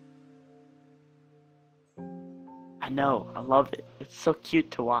 I know, I love it. It's so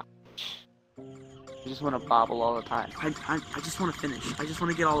cute to watch. I just want to bobble all the time. I just want to finish. I just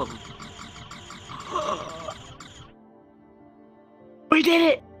want to get all of them. We did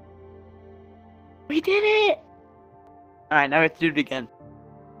it! We did it! Alright, now we have to do it again.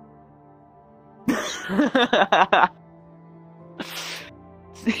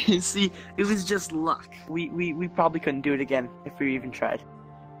 See, it was just luck. We probably couldn't do it again if we even tried.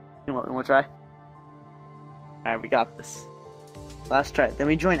 You want to try? Alright, we got this. Last try. Then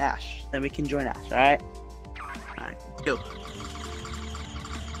we join Ash. Then we can join Ash, alright? Alright, go.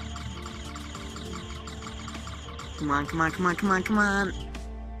 Come on, come on, come on, come on, come on.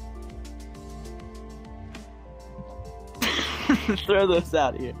 Throw those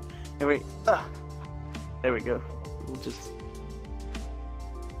out here. Here we There we go. We'll just...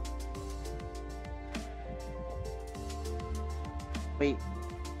 Wait.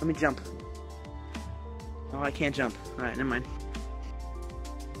 Let me jump. Oh, I can't jump. Alright, never mind.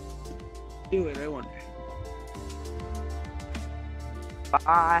 Do it, I wonder.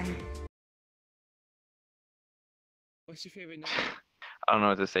 Bye. What's your favorite night? I don't know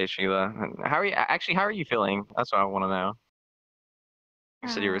what to say, Sheila. How are you feeling? That's what I want to know. You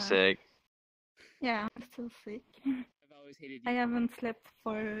said you were sick. Yeah, I'm still sick. I've always hated you. I haven't slept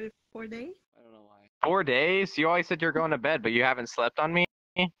for 4 days. I don't know why. 4 days? You always said you were going to bed, but you haven't slept on me?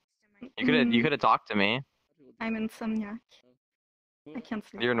 You could have talked to me. I'm insomniac. I can't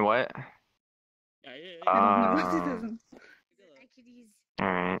sleep. You're in what? I don't know what it is.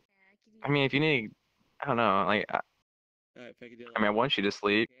 Alright. I mean, if you need, I don't know, like, I mean, I want you to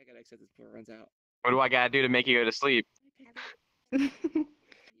sleep. I gotta accept this before it runs out. What do I gotta do to make you go to sleep?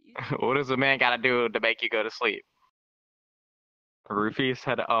 What does a man gotta do to make you go to sleep? Rufus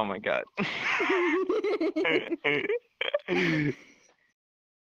had, oh my god.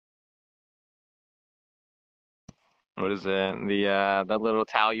 What is it? That little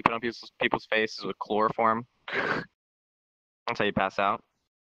towel you put on people's faces with chloroform. That's how you pass out.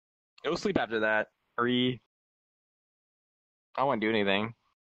 Go sleep after that. Hurry. I don't want to do anything.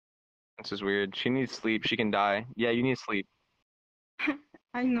 This is weird. She needs sleep. She can die. Yeah, you need sleep.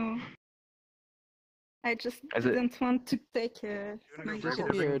 I know. I just didn't want to take my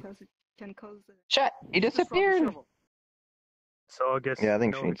disappeared. because it can cause... Chat, you disappeared! So I guess Yeah, I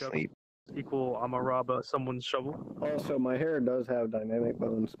think she no needs hiccups sleep. Equal, I'm a rob someone's shovel. Also, my hair does have dynamic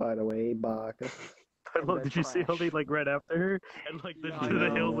bones, by the way, Baka. I love, did you see how they like ran after her and like the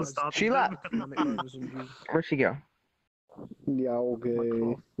hill was stopping Sheila! them? Where'd she go? Yeah, okay.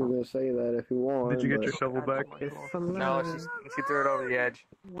 You're gonna say that if you want. Did you get but- your shovel back? No, she threw it over the edge.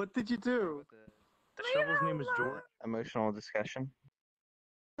 What did you do? The shovel's name is George. Emotional discussion.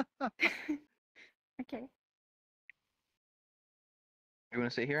 Okay. You want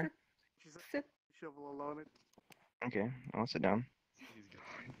to sit here? Sit. Shovel alone. Okay, I'll sit down.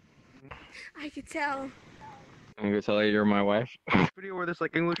 I could tell. I'm gonna tell you you're my wife. Video where there's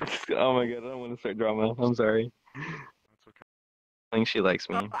like English. Oh my god, I don't want to start drama. I'm sorry. I think she likes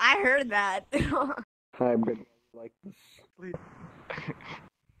me. Oh, I heard that. Hybrid like this.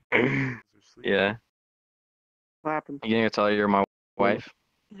 Yeah. What happened? You gonna tell her you're my wife?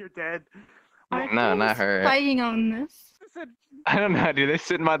 You're dead. No, not her. Spying on this. I don't know, dude. They're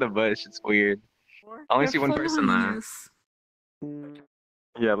sitting by the bush. It's weird. I only see one person there.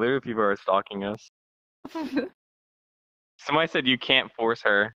 Yeah, literally people are stalking us. Somebody said you can't force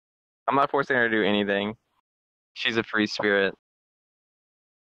her. I'm not forcing her to do anything. She's a free spirit.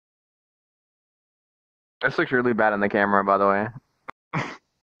 This looks really bad on the camera, by the way.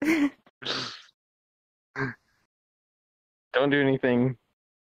 Don't do anything.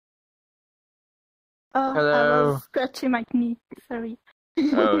 Oh, I Hello. was scratching my knee. Sorry.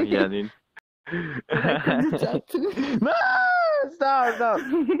 Oh, yeah, dude. No! Stop!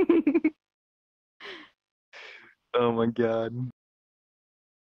 Oh my god.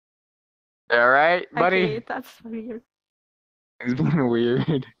 Alright, buddy? Okay, that's weird. It's being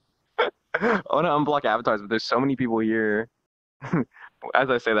weird. I want to unblock avatars, but there's so many people here. As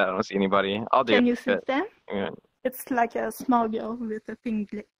I say that, I don't see anybody. I'll do Can you it. see them? Yeah. It's like a small girl with a pink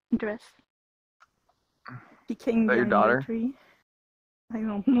dress. The king Is that your behind the daughter? tree. I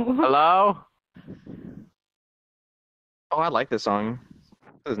don't know. Hello? Oh, I like this song.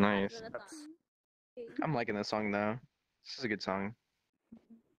 This is nice. I'm liking this song, though. This is a good song.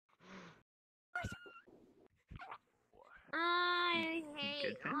 I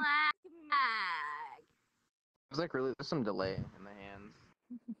hate Good. lag. There's like really, there's some delay in the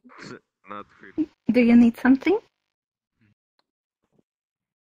hands. Not creepy. Do you need something?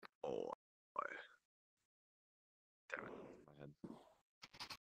 Oh. Damn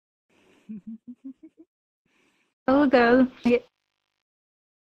it. Oh, girl. Yeah.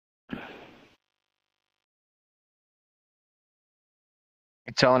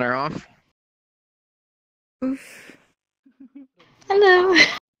 You telling her off? Oof. Hello.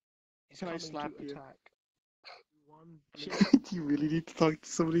 Can I slap you? Do you really need to talk to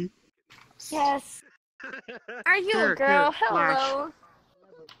somebody? Yes. Are you Here, a girl? here, Flash. Hello.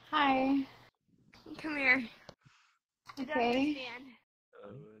 Hi. Come here. Okay.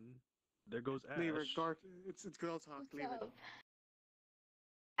 There goes Ash. Leave her, Garth. It's girl talk. Leave it.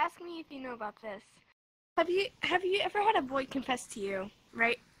 Ask me if you know about this. Have you ever had a boy confess to you,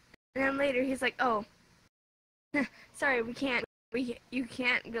 right? And then later he's like, "Oh, sorry, you can't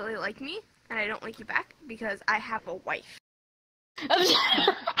really like me, and I don't like you back because I have a wife."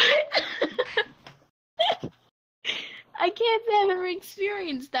 I can't say I've ever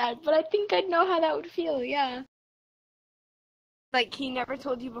experienced that, but I think I'd know how that would feel, yeah. Like, he never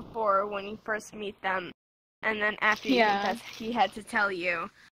told you before when you first meet them, and then after you Yeah. confess, he had to tell you.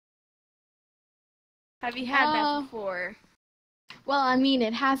 Have you had that before? Well, I mean,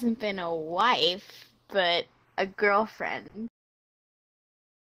 it hasn't been a wife, but a girlfriend.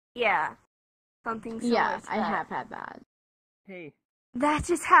 Yeah. Something similar Yeah, to I that. have had that. Hey. That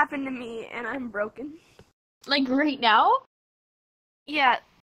just happened to me, and I'm broken. Like, right now? Yeah.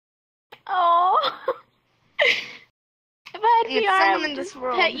 Oh. If I had It's VR, I someone would in this just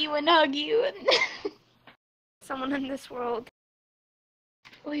world. pet you and hug you. And Someone in this world.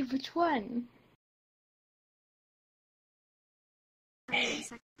 Wait, which one? Wait a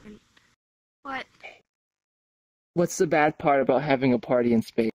second. What? What's the bad part about having a party in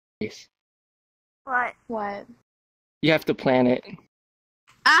space? What? What? You have to plan it.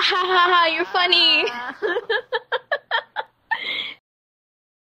 Ah ha ha ha, you're funny!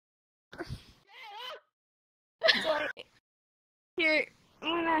 So, here,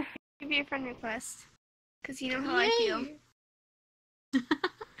 I'm gonna give you a friend request. Because you know how I feel.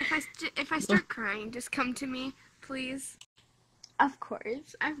 If I start crying, just come to me, please. Of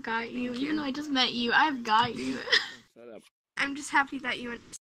course, I've got you. Thank you. Even though I just met you, I've got you. Shut up. I'm just happy that you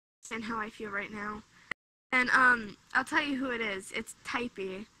understand how I feel right now. And I'll tell you who it is. It's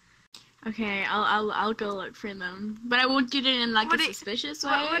Typey. Okay, I'll go look for them, but I won't do it in like a suspicious way.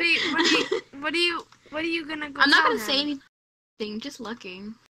 What are you gonna go? I'm not tell gonna him? say anything. Just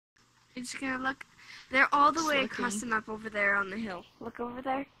looking. You're just gonna look. They're all the Just way looking. across the map over there on the hill. Look over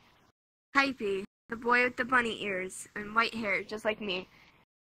there. Typey, the boy with the bunny ears and white hair, just like me.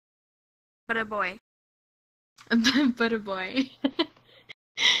 But a boy. But a boy.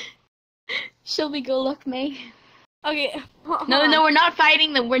 Shall we go look, May? Okay. No, we're not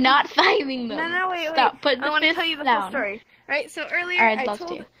fighting them. We're not fighting them. No, wait. Stop. Put I the want to fist tell you the down. full story. Right. So earlier, Alright, I love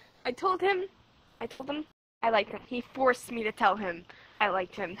told to. him I liked him. He forced me to tell him I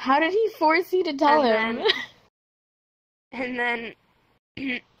liked him. How did he force you to tell And him? And then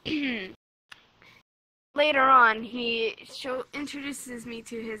later on, he introduces me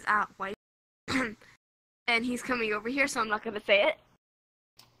to his wife, and he's coming over here, so I'm not gonna say it.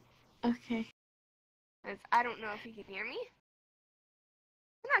 Okay. 'Cause I don't know if he can hear me.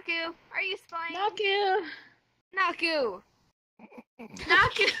 Naku, are you spying? Naku. Naku!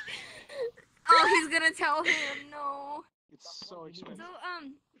 Naku! Oh, he's gonna tell him, no. It's so expensive.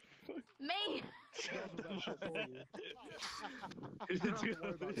 So, May.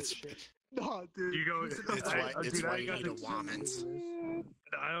 No, dude. You go. It's why you need a woman.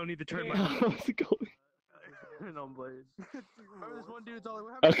 I don't need to turn my. How's it going? No, Blade. Remember this one dude's all.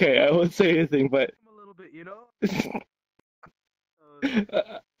 Okay, I won't say anything, but A little bit, you know.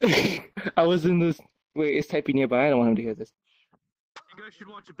 I was in this. Wait, is Typey nearby? I don't want him to hear this. You guys should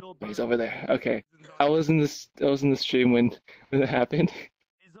watch a Bill. He's over there. Okay, I was in the stream when it happened,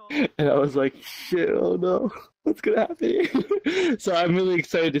 and I was like, shit, oh no, what's gonna happen here? So I'm really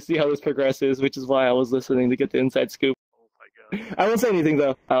excited to see how this progresses, which is why I was listening to get the inside scoop. Oh my god. I won't say anything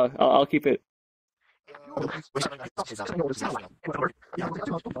though. I'll keep it.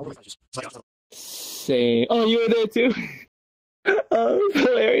 Saying, oh, you were there too. Oh, it was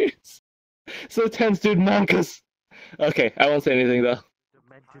hilarious. So tense, dude. Mankas. Okay, I won't say anything though.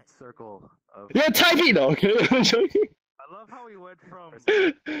 Demented circle of. Yeah, Typey. No, okay, I'm joking. I love how we went from.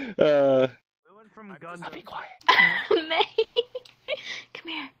 We went from gun. Be quiet. May.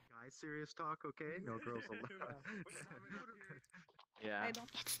 Come here. Guys, serious talk, okay? No girls allowed. Yeah.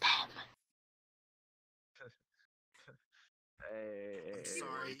 It's them. Hey.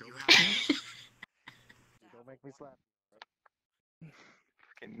 Sorry, you Don't make me slap.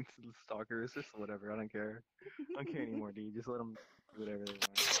 Fucking stalker assist, whatever. I don't care. I don't care anymore, dude. Just let them do whatever they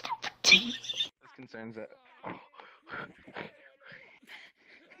want. This concerns that.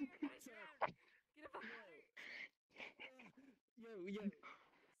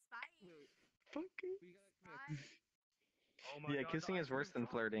 Yeah, kissing is worse than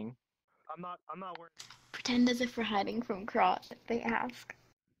flirting. I'm not worried. Pretend as if we're hiding from Cross if they ask.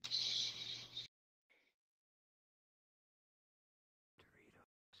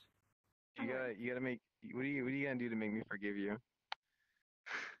 You gotta make. What are you gonna do to make me forgive you?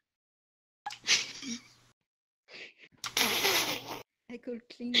 I could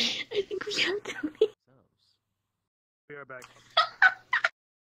clean. I think we have to leave. We are back.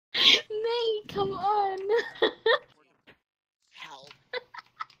 May, come on. Help.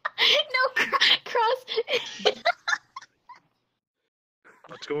 No, Cross.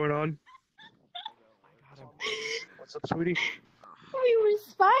 What's going on? What's up, sweetie? We were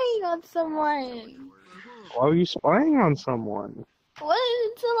spying on someone. Why were you spying on someone? Well,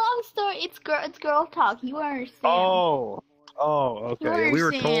 it's a long story. It's girl talk. You understand. Oh, okay. You We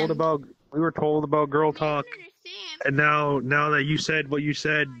were told understand. about girl talk, and now that you said what you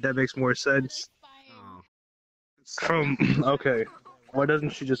said, that makes more sense. Okay, why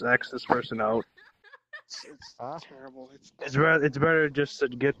doesn't she just X this person out? It's terrible. It's better just to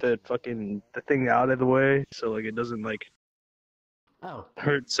get the thing out of the way, so like it doesn't like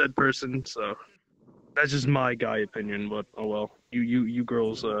hurt said person. So that's just my guy opinion, but oh well. You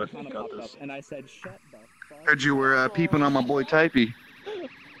girls got this. And I said, shut the fuck. Heard you were peeping on my boy Typey.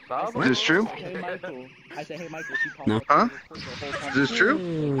 Is this true? Hey, Michael. I said, hey, Michael. She called No. me Huh? for the whole time. Is this true?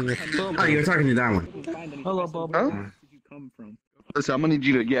 Oh, you were talking to that one. Hello, Bob. Huh? Where did you come from? Listen, I'm gonna need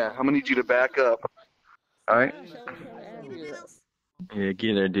you to back up. All right? Yeah,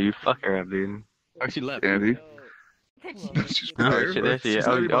 get her, dude. Fuck her up, dude. Oh, she left. Yeah, dude. She's there, there she is.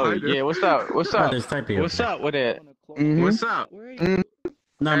 Oh, yeah. What's up? What's up? There's Typey. What's up with it? Mm-hmm. What's up?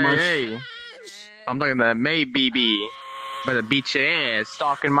 Not much. Hey, I'm talking about May BB. Better beat your ass,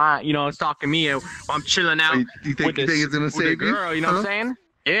 stalking me. While I'm chilling out You think he's gonna with the save you? girl. You know what I'm saying?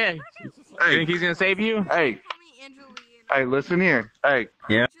 Yeah. Hey. You think he's gonna save you? Hey, listen here. Hey,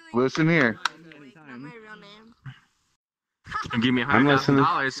 yeah. Listen here. And give me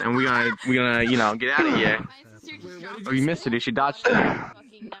 $100,000, and we gonna get out of here. Oh, you missed it, dude. She dodged it.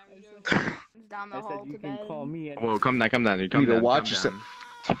 Down the hall to bed. Whoa, come down, dude. You need to watch yourself.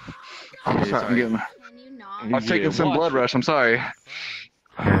 I'm taking some blood rush. I'm sorry.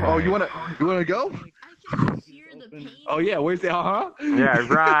 Oh, you wanna go? Oh yeah, where's the Yeah,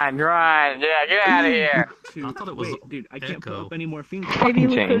 run. Yeah, get out of here. I thought it was. Dude, I can't put up any more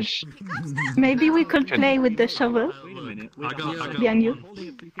fingers. Maybe we could play with the shovel. Wait a minute. Behind you.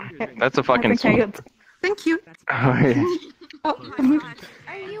 That's a fucking. Thank you. Oh yeah.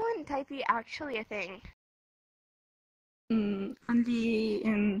 Are you and Typey actually a thing? Only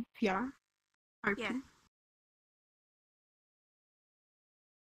in VR. Yeah.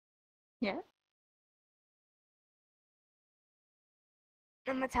 Yeah.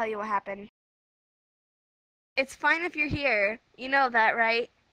 I'm gonna tell you what happened. It's fine if you're here. You know that, right?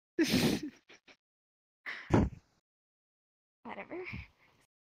 Whatever.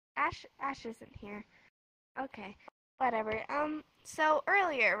 Ash isn't here. Okay. Whatever. So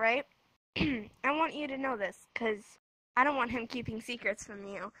earlier, right? I want you to know this, because I don't want him keeping secrets from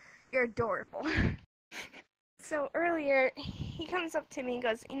you. You're adorable. So earlier, he comes up to me and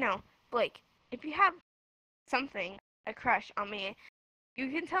goes, Blake, if you have something, a crush on me, you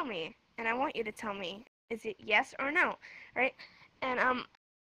can tell me, and I want you to tell me, is it yes or no, right? And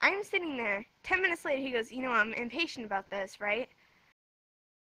I'm sitting there. 10 minutes later, he goes, I'm impatient about this, right?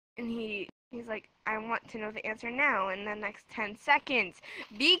 And he's like, I want to know the answer now in the next 10 seconds.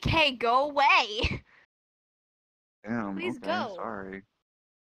 BK, go away! Damn, Please okay, go. sorry.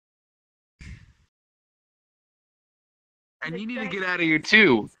 And you need to get out of here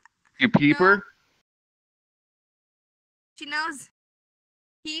too, you peeper. She knows.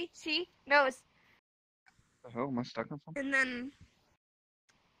 She knows. The hell, am I stuck on something? And then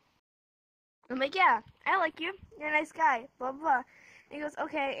I'm like, yeah, I like you. You're a nice guy. Blah, blah. And he goes,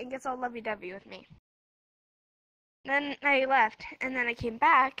 okay, and gets all lovey-dovey with me. Then I left, and then I came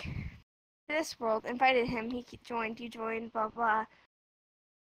back to this world, invited him. He joined, you joined, blah, blah.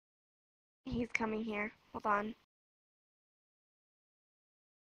 He's coming here. Hold on.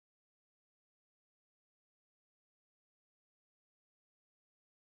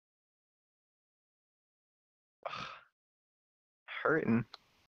 Hurting.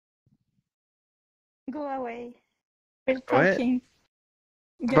 Go away. We're What? talking.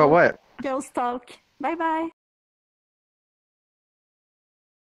 About what? Girls talk. Bye bye.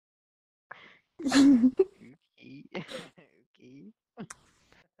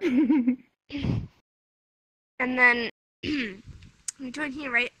 And then we joined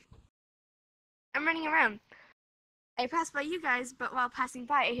here, right? I'm running around. I passed by you guys, but while passing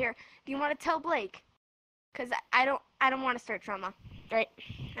by, I hear, "Do you want to tell Blake?" Because I don't want to start drama, right?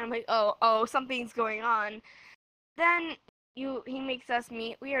 And I'm like, oh, something's going on. Then he makes us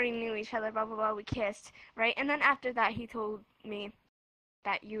meet. We already knew each other, blah, blah, blah. We kissed, right? And then after that, he told me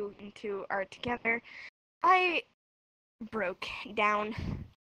that you two are together. I broke down.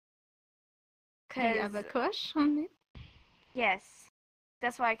 Do you have a crush on me? Yes.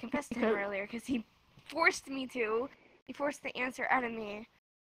 That's why I confessed to him earlier, because he forced me to. He forced the answer out of me.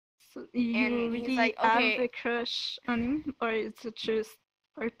 So you And really he's like, have okay, a crush on him, or is it just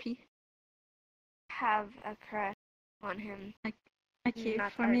RP? have a crush on him. Okay,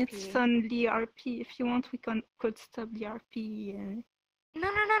 Not for me RP. it's only RP. If you want, we could stop the RP. No.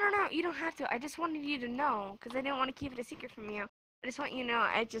 You don't have to. I just wanted you to know, because I didn't want to keep it a secret from you. I just want you to know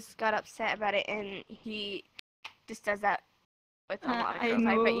I just got upset about it, and he just does that with a lot of I girls.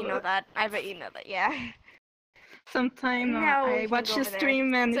 I bet you know. know that. I bet you know that, yeah. Sometime Now we I can watch go your over there.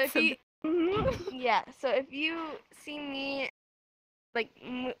 stream and So it's if you, yeah, so if you see me, like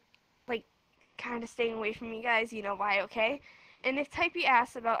kind of staying away from you guys, you know why, okay? And if Typey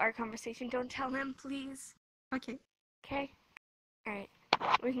asks about our conversation, don't tell him, please. Okay. Okay? Alright,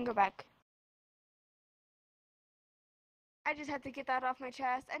 we can go back. I just had to get that off my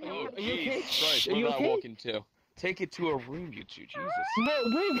chest. I know. Christ, where did I walk into? Take it to a room, you two. Jesus.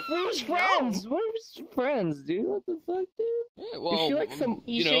 Where's friends? Where's friends, dude? What the fuck, dude? Yeah, well, you feel like some.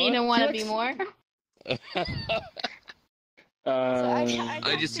 You sure you don't want to be more?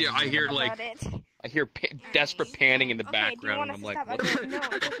 I just hear, I hear desperate panning in the background, and I'm like, what? No,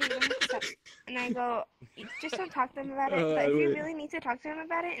 it's okay, let me stop. And I go, just don't talk to him about it. But if you really need to talk to him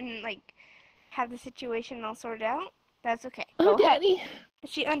about it and have the situation all sorted out, that's okay. Oh, Go ahead. Daddy.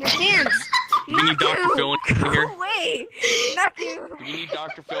 She understands. Do you need Dr. Phil in here? Go away. Not you. Do you need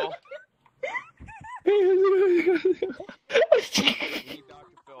Dr. Phil?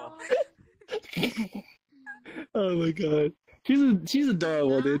 Oh my god. She's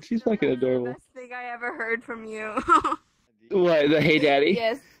adorable, dude. She's fucking adorable. Best thing I ever heard from you. What, the hey daddy?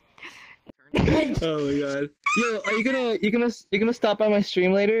 Yes. Oh my god. Yo, are you gonna stop by my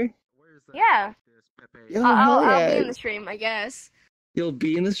stream later? Yeah. Yo, I'll hell be yeah. in the stream, I guess. You'll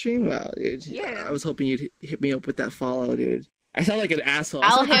be in the stream? Wow, dude. Yeah. I was hoping you'd hit me up with that follow, dude. I sound like an asshole.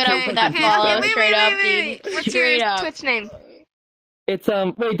 I'll hit up with that follow straight up, dude. What's Straight your up. Twitch name? It's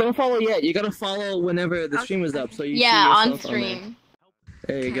wait, don't follow yet. You gotta follow whenever the stream is up, so you see Yeah, on yourself stream.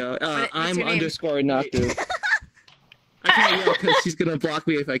 there you go. What's I'm your name? underscore naku. I can't yell because she's gonna block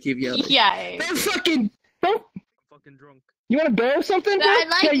me if I keep yelling. Yeah. Don't fucking drunk. You want a bear or something? But bro?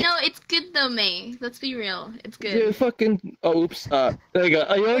 I Yeah, no, it's good though, May. Let's be real. It's good. Dude, fucking. Oh, oops. There you go.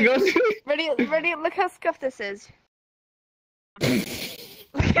 Oh, you wanna go? Ready? Look how scuffed this is. Look at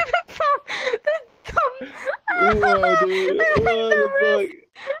the thumb. Whoa, dude. What the fuck?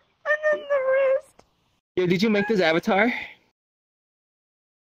 And then the wrist. Yeah, did you make this avatar?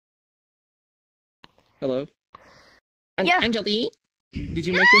 Hello? Yeah. Anjali? Did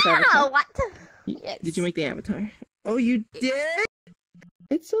you make this avatar? What? Did you make the avatar? Oh, you did?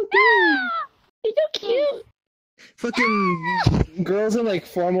 It's so good. You're so cute. Fucking girls in like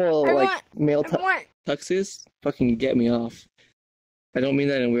formal like male tuxes fucking get me off. I don't mean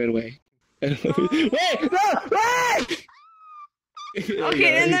that in a weird way. Wait! No! Wait!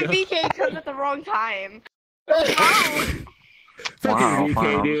 Okay, and then BK comes at the wrong time. Fucking Wow, VK,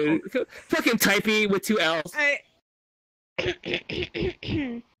 wow. dude. Fucking Typey with 2 L's.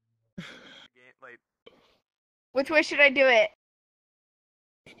 Which way should I do it?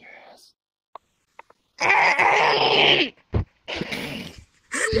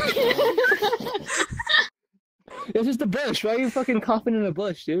 It's just a bush. Why are you fucking coughing in a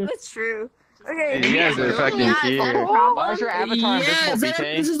bush, dude? That's true. Okay. You guys are fucking cute. Why is your avatar invisible,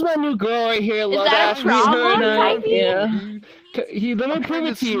 BK? This is my new girl right here. Love that a Ashley. problem, Her and I. Typey? Yeah. Let me prove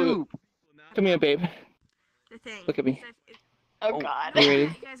it to you. Come here, babe. The thing. Look at me. Oh God. You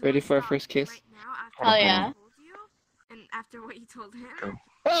ready? Ready for our first kiss? Oh yeah. And after what you told him. Go.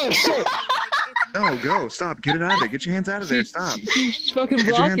 Oh shit! No, go. Stop. Get it out of there. Get your hands out of there. Stop. She's fucking Get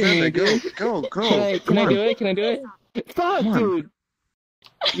your hands blocking out of me, there. Go. dude. Go. Go. Can I do it? Can I do it? Fuck, dude.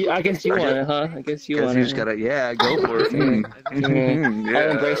 Yeah, I guess you want it, huh? I guess you want it. You just gotta, yeah, go for it. Yeah. I'll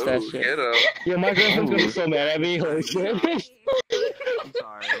embrace that shit. Get up. Yeah, my girlfriend's gonna be so mad at me. Holy shit. I'm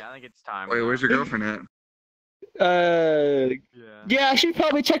sorry. I think it's time. Wait, where's your girlfriend at? Yeah, I should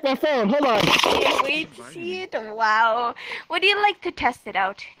probably check my phone. Hold on. Can't wait to see it. Wow. Would you like to test it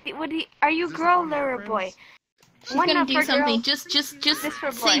out? Are you a girl or a boy? She's gonna do something. Just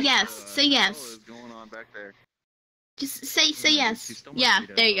for say boy. yes. Say yes. Going on back there? Just say yes. Yeah,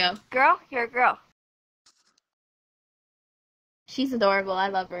 there you go. Girl, you're a girl. She's adorable. I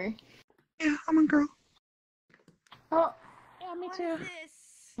love her. Yeah, I'm a girl. Oh, yeah, me too.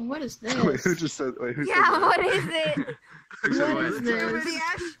 What is this? Wait, who just said? Wait, who said Yeah, that? what is it? Who said What what? is this? Ready,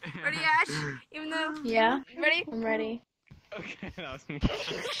 Ash? Ready, Ash? Even though. Yeah. Ready? I'm ready. Okay, that was me.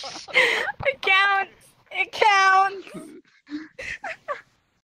 It counts. It counts.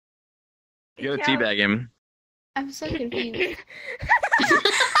 You gotta teabag him. I'm so confused.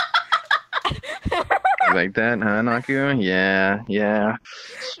 Like that, huh, Naku? Yeah.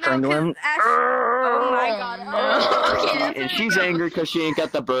 Strangle him. Oh my God. Oh. And she's angry because she ain't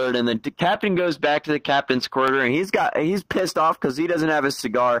got the bird, and the captain goes back to the captain's quarter, and he's pissed off because he doesn't have his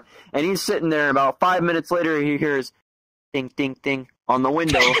cigar, and he's sitting there, and about 5 minutes later he hears ding ding ding on the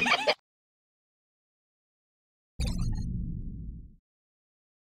window. Is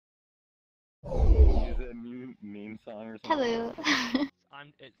it a new meme song or something? Hello.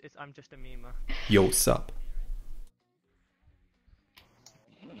 I'm just a meme. Yo, sup?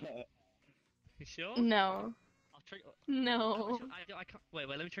 You sure? No. I'll trigger. No. I can't. Wait,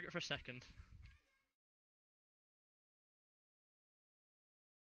 let me trigger it for a second.